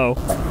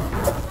 Uh-oh.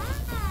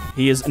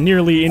 He is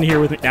nearly in here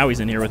with me. Now he's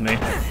in here with me.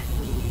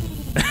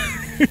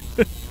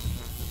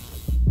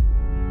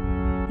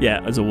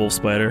 Yeah, as a wolf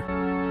spider.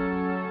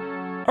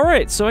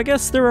 Alright, so I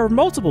guess there are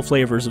multiple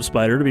flavors of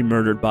spider to be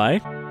murdered by.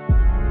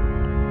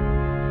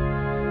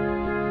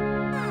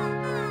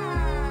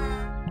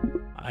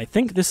 I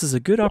think this is a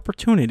good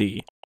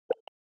opportunity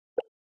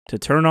to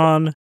turn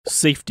on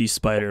safety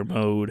spider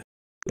mode.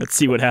 Let's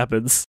see what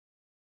happens.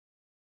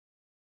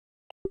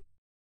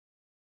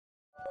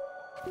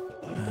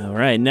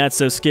 Alright, not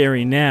so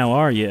scary now,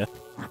 are you?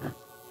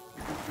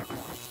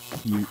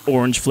 You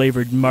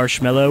orange-flavored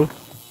marshmallow.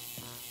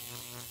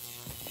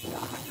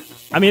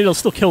 I mean, it'll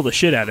still kill the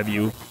shit out of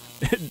you.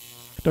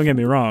 Don't get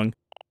me wrong.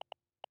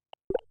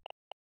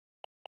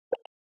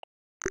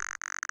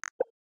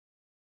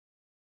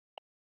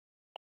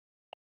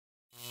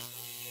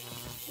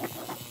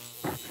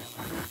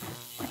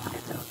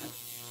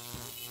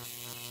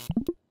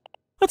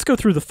 Let's go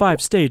through the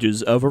 5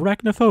 stages of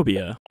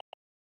arachnophobia.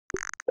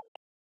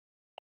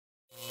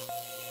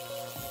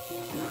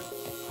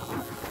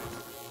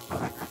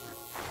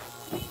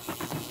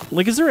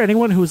 Like, is there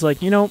anyone who's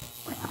like, you know,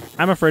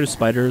 I'm afraid of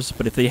spiders,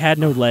 but if they had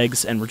no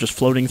legs and were just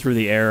floating through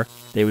the air,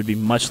 they would be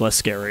much less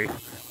scary.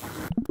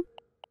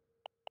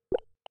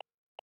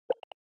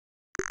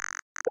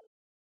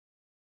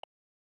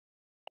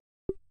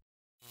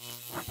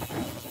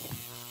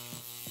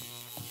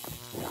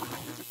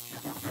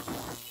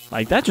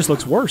 Like, that just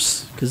looks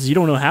worse, because you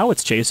don't know how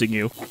it's chasing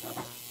you.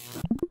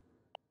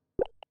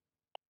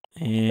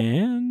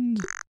 And...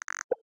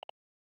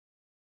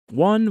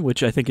 1,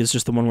 which I think is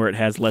just the one where it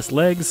has less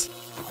legs.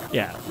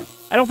 Yeah.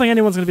 I don't think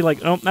anyone's gonna be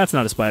like, oh, that's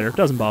not a spider.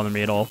 Doesn't bother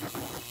me at all.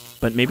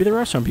 But maybe there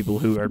are some people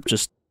who are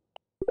just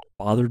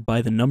bothered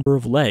by the number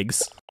of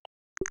legs.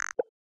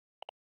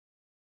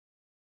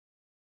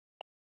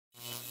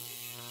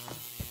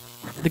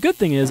 The good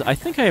thing is, I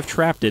think I have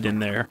trapped it in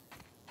there.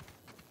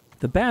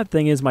 The bad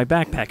thing is my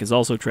backpack is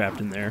also trapped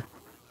in there.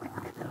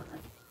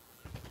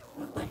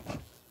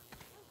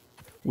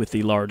 With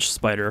the large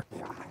spider.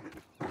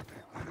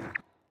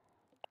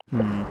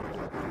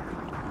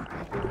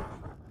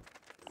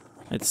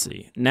 Let's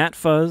see. Gnat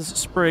fuzz,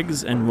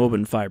 sprigs, and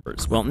woven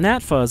fibers. Well,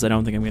 gnat fuzz I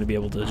don't think I'm going to be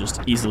able to just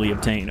easily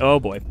obtain.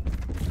 Oh boy.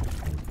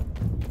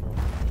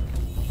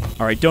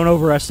 Alright, don't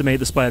overestimate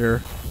the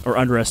spider, or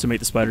underestimate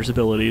the spider's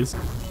abilities.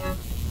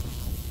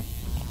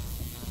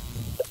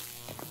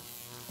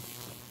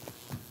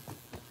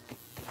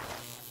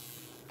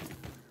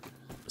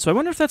 So I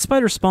wonder if that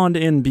spider spawned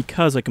in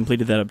because I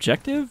completed that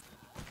objective,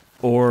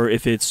 or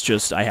if it's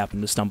just I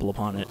happened to stumble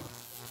upon it.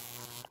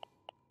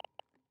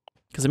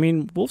 Because, I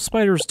mean, wolf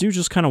spiders do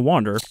just kind of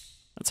wander.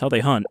 That's how they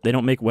hunt. They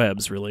don't make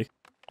webs, really.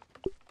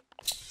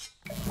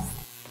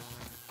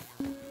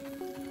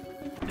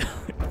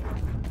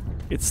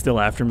 It's still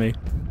after me.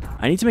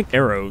 I need to make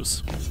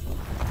arrows.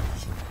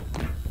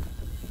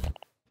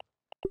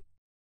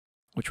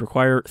 Which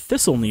require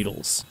thistle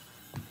needles.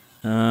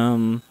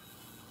 Doesn't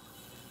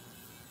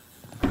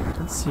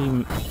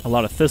seem a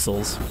lot of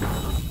thistles.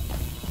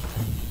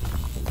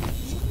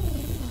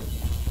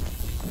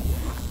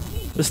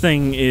 This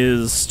thing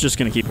is just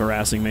gonna keep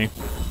harassing me.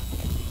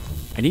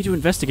 I need to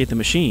investigate the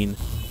machine.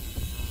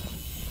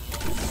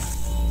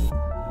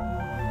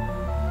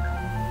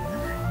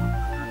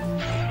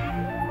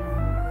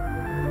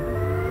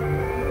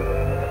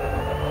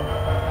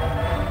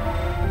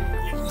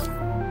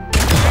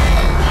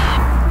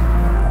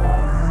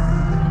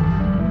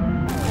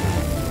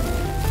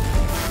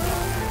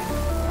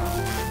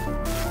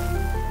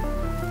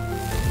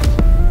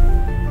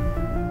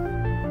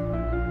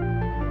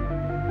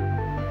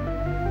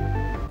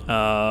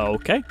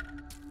 Okay.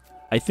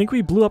 I think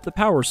we blew up the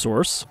power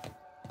source.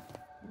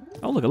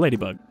 Oh, look, a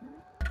ladybug.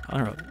 I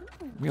don't know,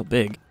 real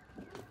big.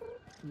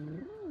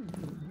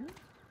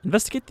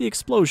 Investigate the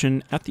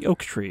explosion at the oak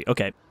tree.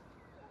 Okay.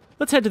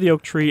 Let's head to the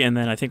oak tree, and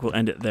then I think we'll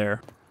end it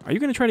there. Are you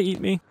going to try to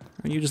eat me?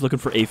 Or are you just looking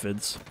for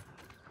aphids?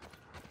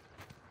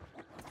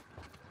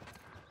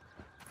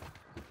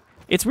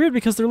 It's weird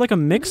because they're like a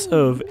mix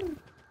of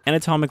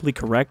anatomically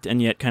correct and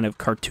yet kind of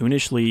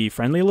cartoonishly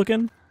friendly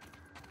looking.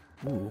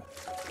 Ooh.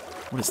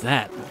 What is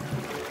that?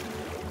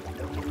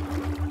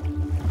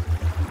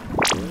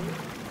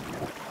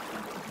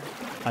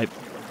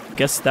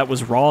 Guess that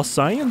was raw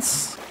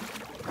science?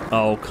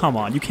 Oh, come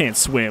on, you can't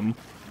swim.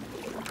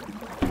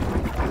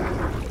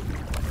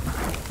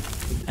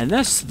 And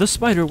thus, the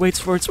spider waits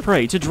for its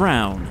prey to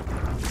drown.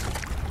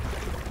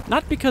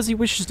 Not because he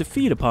wishes to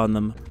feed upon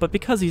them, but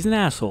because he's an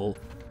asshole.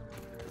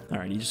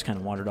 Alright, he just kind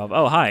of wandered off.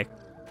 Oh, hi.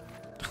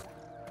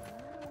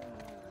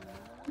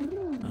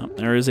 Oh,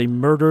 there is a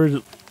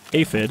murdered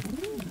aphid.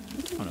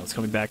 Oh no, it's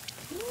coming back.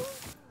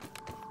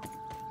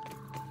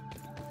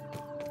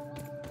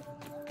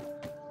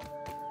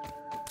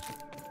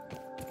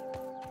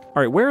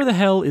 Alright, where the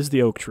hell is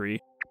the oak tree?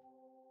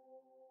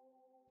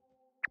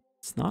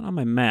 It's not on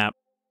my map.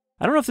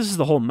 I don't know if this is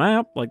the whole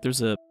map. Like,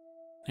 there's a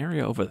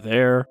area over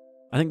there.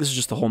 I think this is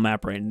just the whole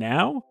map right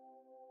now.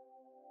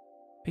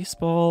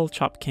 Baseball,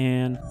 chop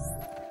can.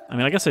 I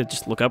mean, I guess I'd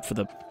just look up for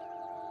the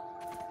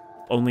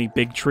only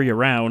big tree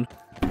around.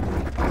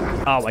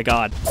 Oh my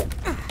god.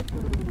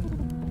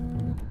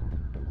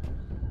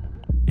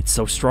 It's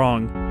so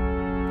strong.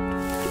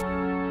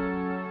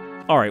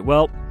 Alright,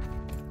 well,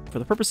 for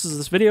the purposes of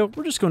this video,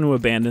 we're just going to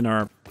abandon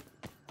our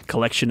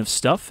collection of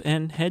stuff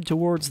and head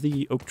towards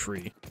the oak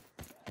tree.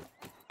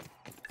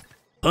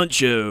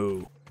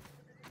 Puncho!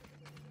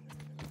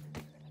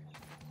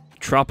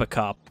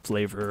 Tropicop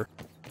flavor.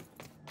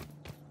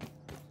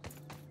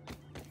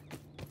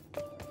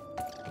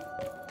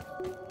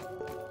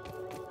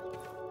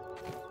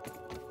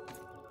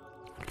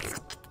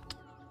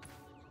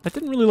 That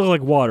didn't really look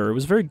like water. It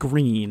was very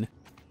green.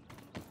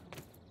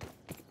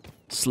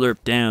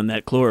 Slurp down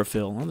that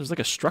chlorophyll. Oh, there's like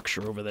a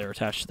structure over there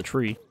attached to the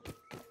tree.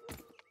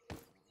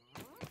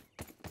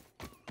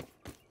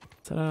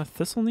 Is that a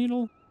thistle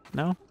needle?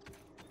 No?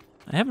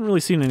 I haven't really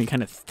seen any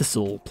kind of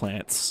thistle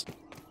plants.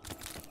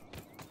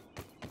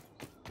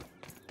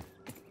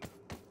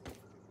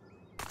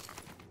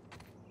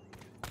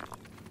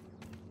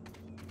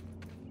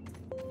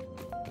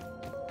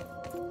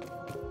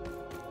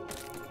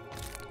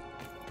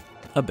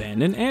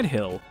 Abandoned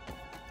anthill.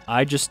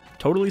 I just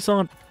totally saw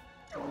an...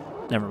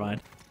 Never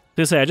mind. I was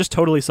gonna say, I just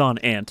totally saw an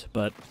ant,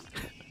 but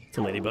it's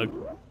a ladybug.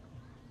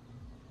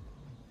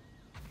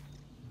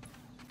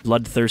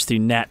 Bloodthirsty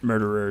gnat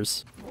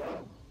murderers.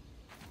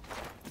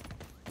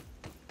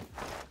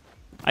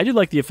 I do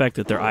like the effect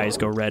that their eyes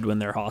go red when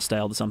they're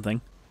hostile to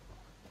something.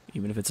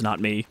 Even if it's not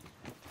me.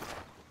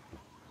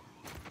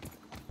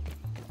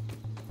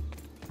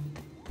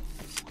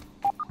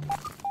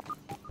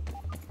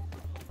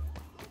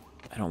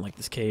 I don't like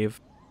this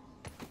cave.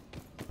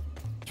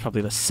 There's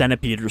probably the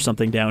centipede or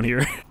something down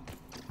here.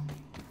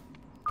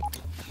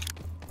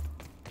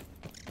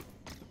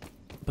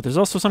 But there's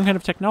also some kind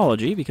of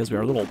technology, because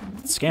our little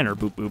scanner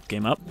boop boop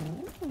came up.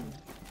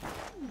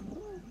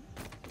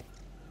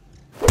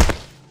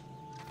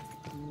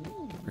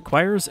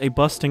 Requires a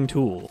busting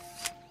tool.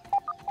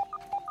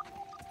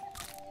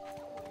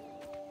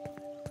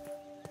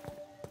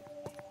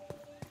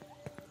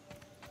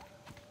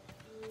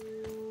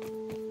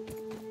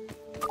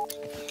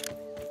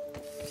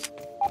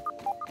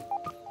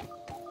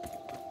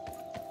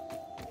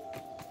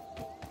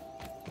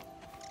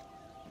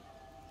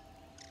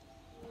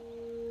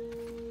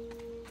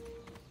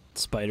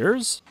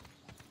 Spiders.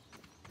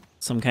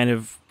 Some kind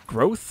of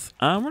growth.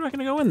 We're not going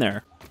to go in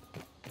there.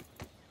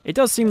 It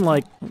does seem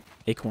like...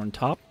 Acorn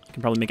top. I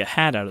can probably make a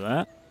hat out of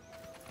that.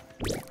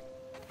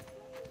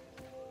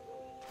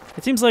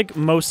 It seems like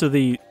most of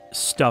the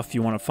stuff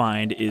you want to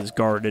find is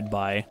guarded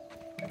by,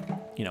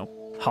 you know,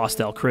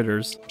 hostile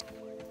critters.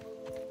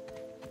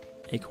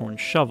 Acorn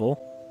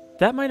shovel.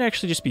 That might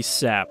actually just be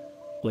sap.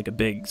 Like a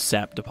big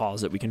sap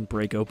deposit we can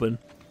break open.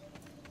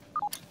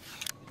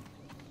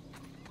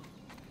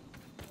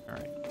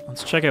 Alright,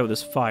 let's check out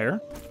this fire.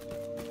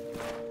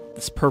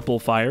 This purple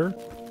fire.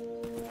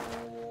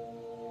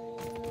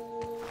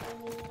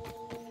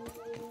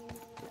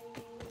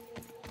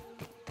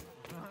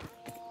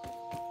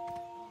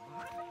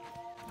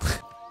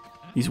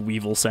 These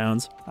weevil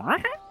sounds.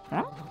 I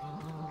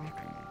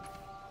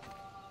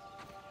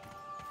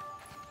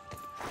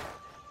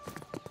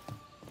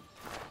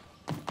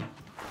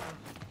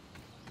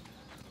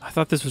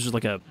thought this was just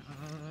like a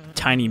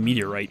tiny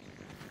meteorite.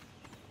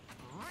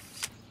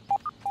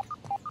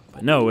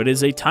 But no, it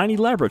is a tiny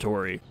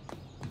laboratory.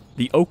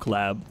 The Oak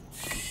Lab.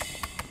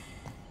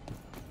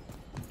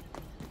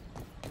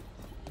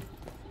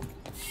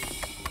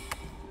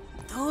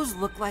 Those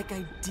look like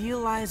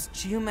idealized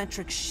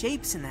geometric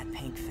shapes in that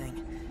pink thing.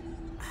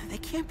 They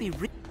can't be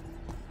They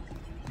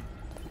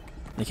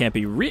can't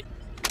be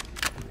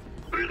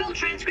Burg.l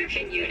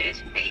transcription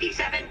unit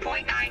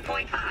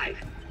 87.9.5.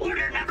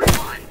 Order number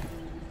 1.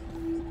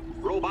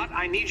 Robot,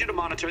 I need you to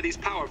monitor these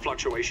power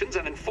fluctuations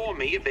and inform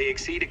me if they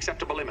exceed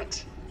acceptable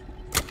limits.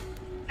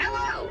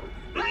 Hello,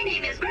 my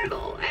name is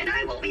Burg.l, and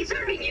I will be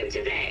serving you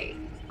today.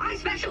 I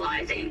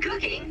specialize in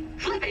cooking,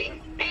 flipping,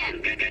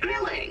 and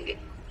grilling.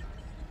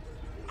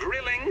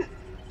 Grilling?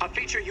 A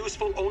feature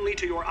useful only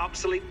to your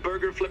obsolete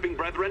burger-flipping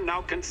brethren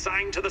now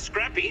consigned to the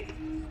scrap heap?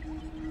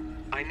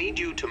 I need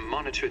you to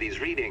monitor these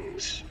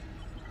readings,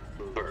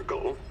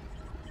 Burg.l.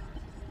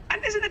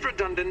 And isn't it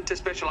redundant to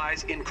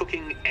specialize in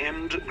cooking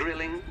and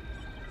grilling?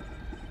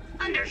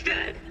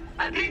 Understood.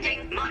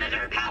 Appending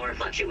monitor power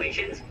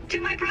fluctuations to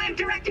my prime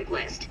directive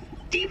list.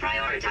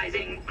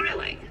 Deprioritizing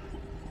grilling.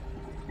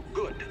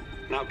 Good.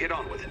 Now get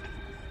on with it.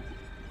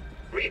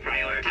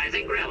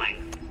 Reprioritizing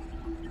grilling.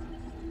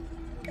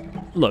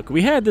 Look,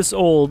 we had this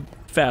old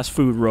fast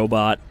food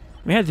robot.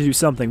 We had to do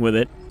something with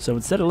it, so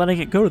instead of letting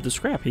it go to the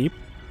scrap heap,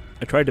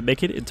 I tried to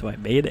make it into my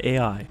main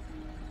AI.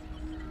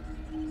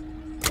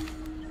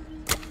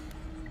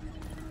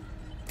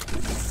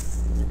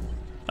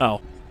 Oh,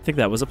 I think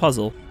that was a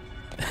puzzle.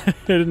 I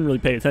didn't really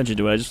pay attention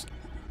to it, I just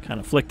kind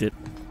of flicked it.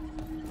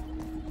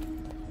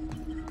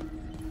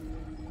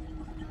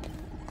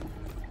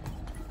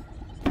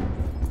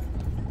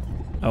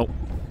 Oh,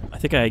 I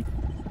think I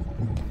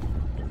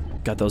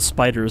got those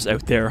spiders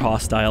out there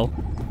hostile.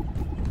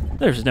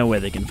 There's no way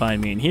they can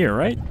find me in here,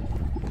 right?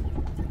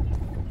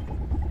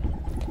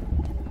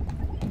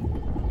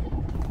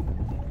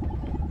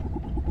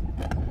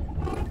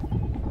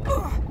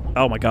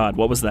 Oh my god,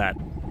 what was that?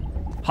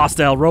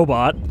 Hostile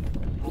robot.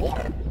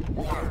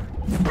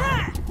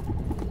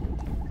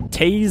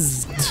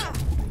 Tased.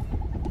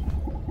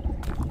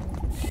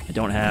 I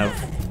don't have...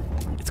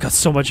 It's got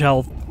so much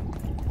health.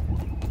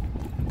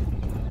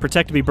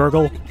 Protect me,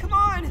 burg.l. Come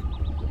on!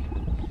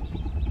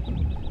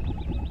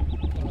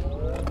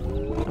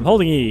 I'm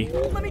holding E.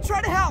 Let me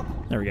try to help!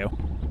 There we go.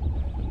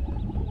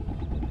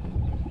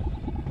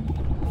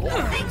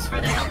 Thanks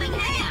for the helping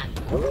hand.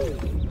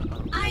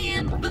 I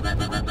am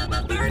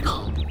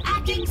burg.l,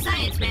 acting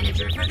science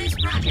manager for this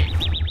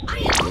project. I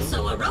am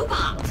also a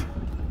robot.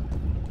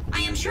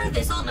 I am sure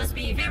this all must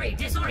be very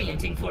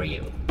disorienting for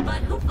you,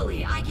 but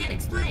hopefully I can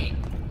explain.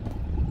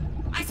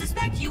 I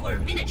suspect you were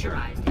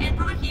miniaturized and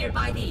brought here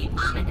by the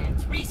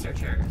Undeterred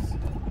researchers.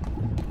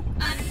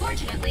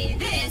 Unfortunately,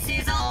 this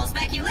is all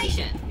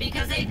speculation,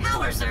 because a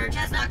power surge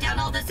has knocked out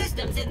all the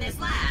systems in this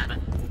lab.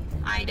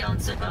 I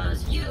don't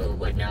suppose you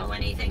would know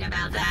anything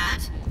about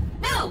that.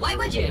 No, why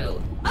would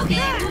you?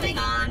 Okay, moving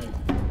on.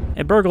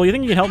 Hey, burg.l, you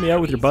think you can help me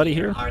out with your buddy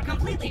here? Are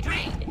completely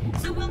drained,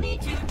 so we'll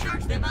need to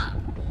charge them up.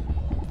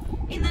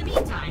 In the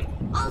meantime,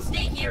 I'll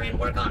stay here and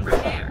work on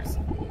repairs.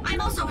 I'm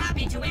also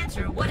happy to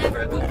answer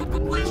whatever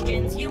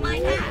questions you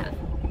might have.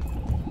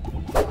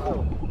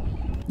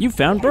 You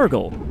found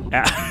burg.l.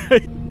 I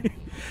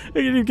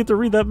didn't even get to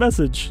read that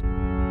message.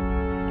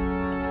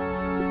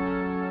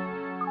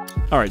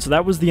 Alright, so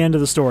that was the end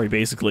of the story,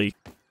 basically.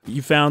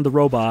 You found the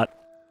robot.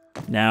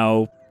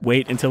 Now,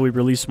 wait until we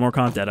release more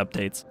content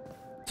updates.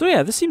 So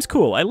yeah, this seems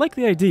cool. I like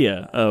the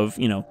idea of,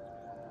 you know,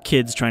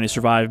 kids trying to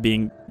survive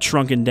being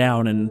shrunken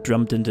down and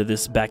dumped into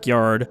this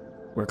backyard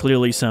where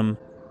clearly some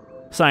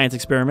science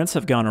experiments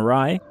have gone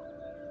awry,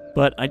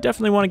 but I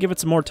definitely want to give it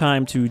some more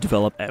time to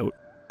develop out.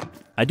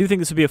 I do think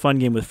this would be a fun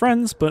game with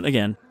friends, but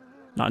again,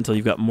 not until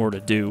you've got more to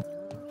do.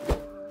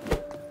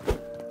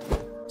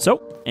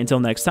 So, until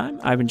next time,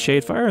 I've been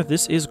Shadefire,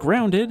 this is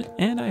Grounded,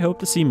 and I hope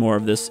to see more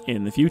of this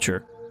in the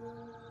future.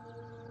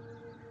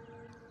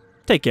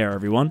 Take care,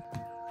 everyone.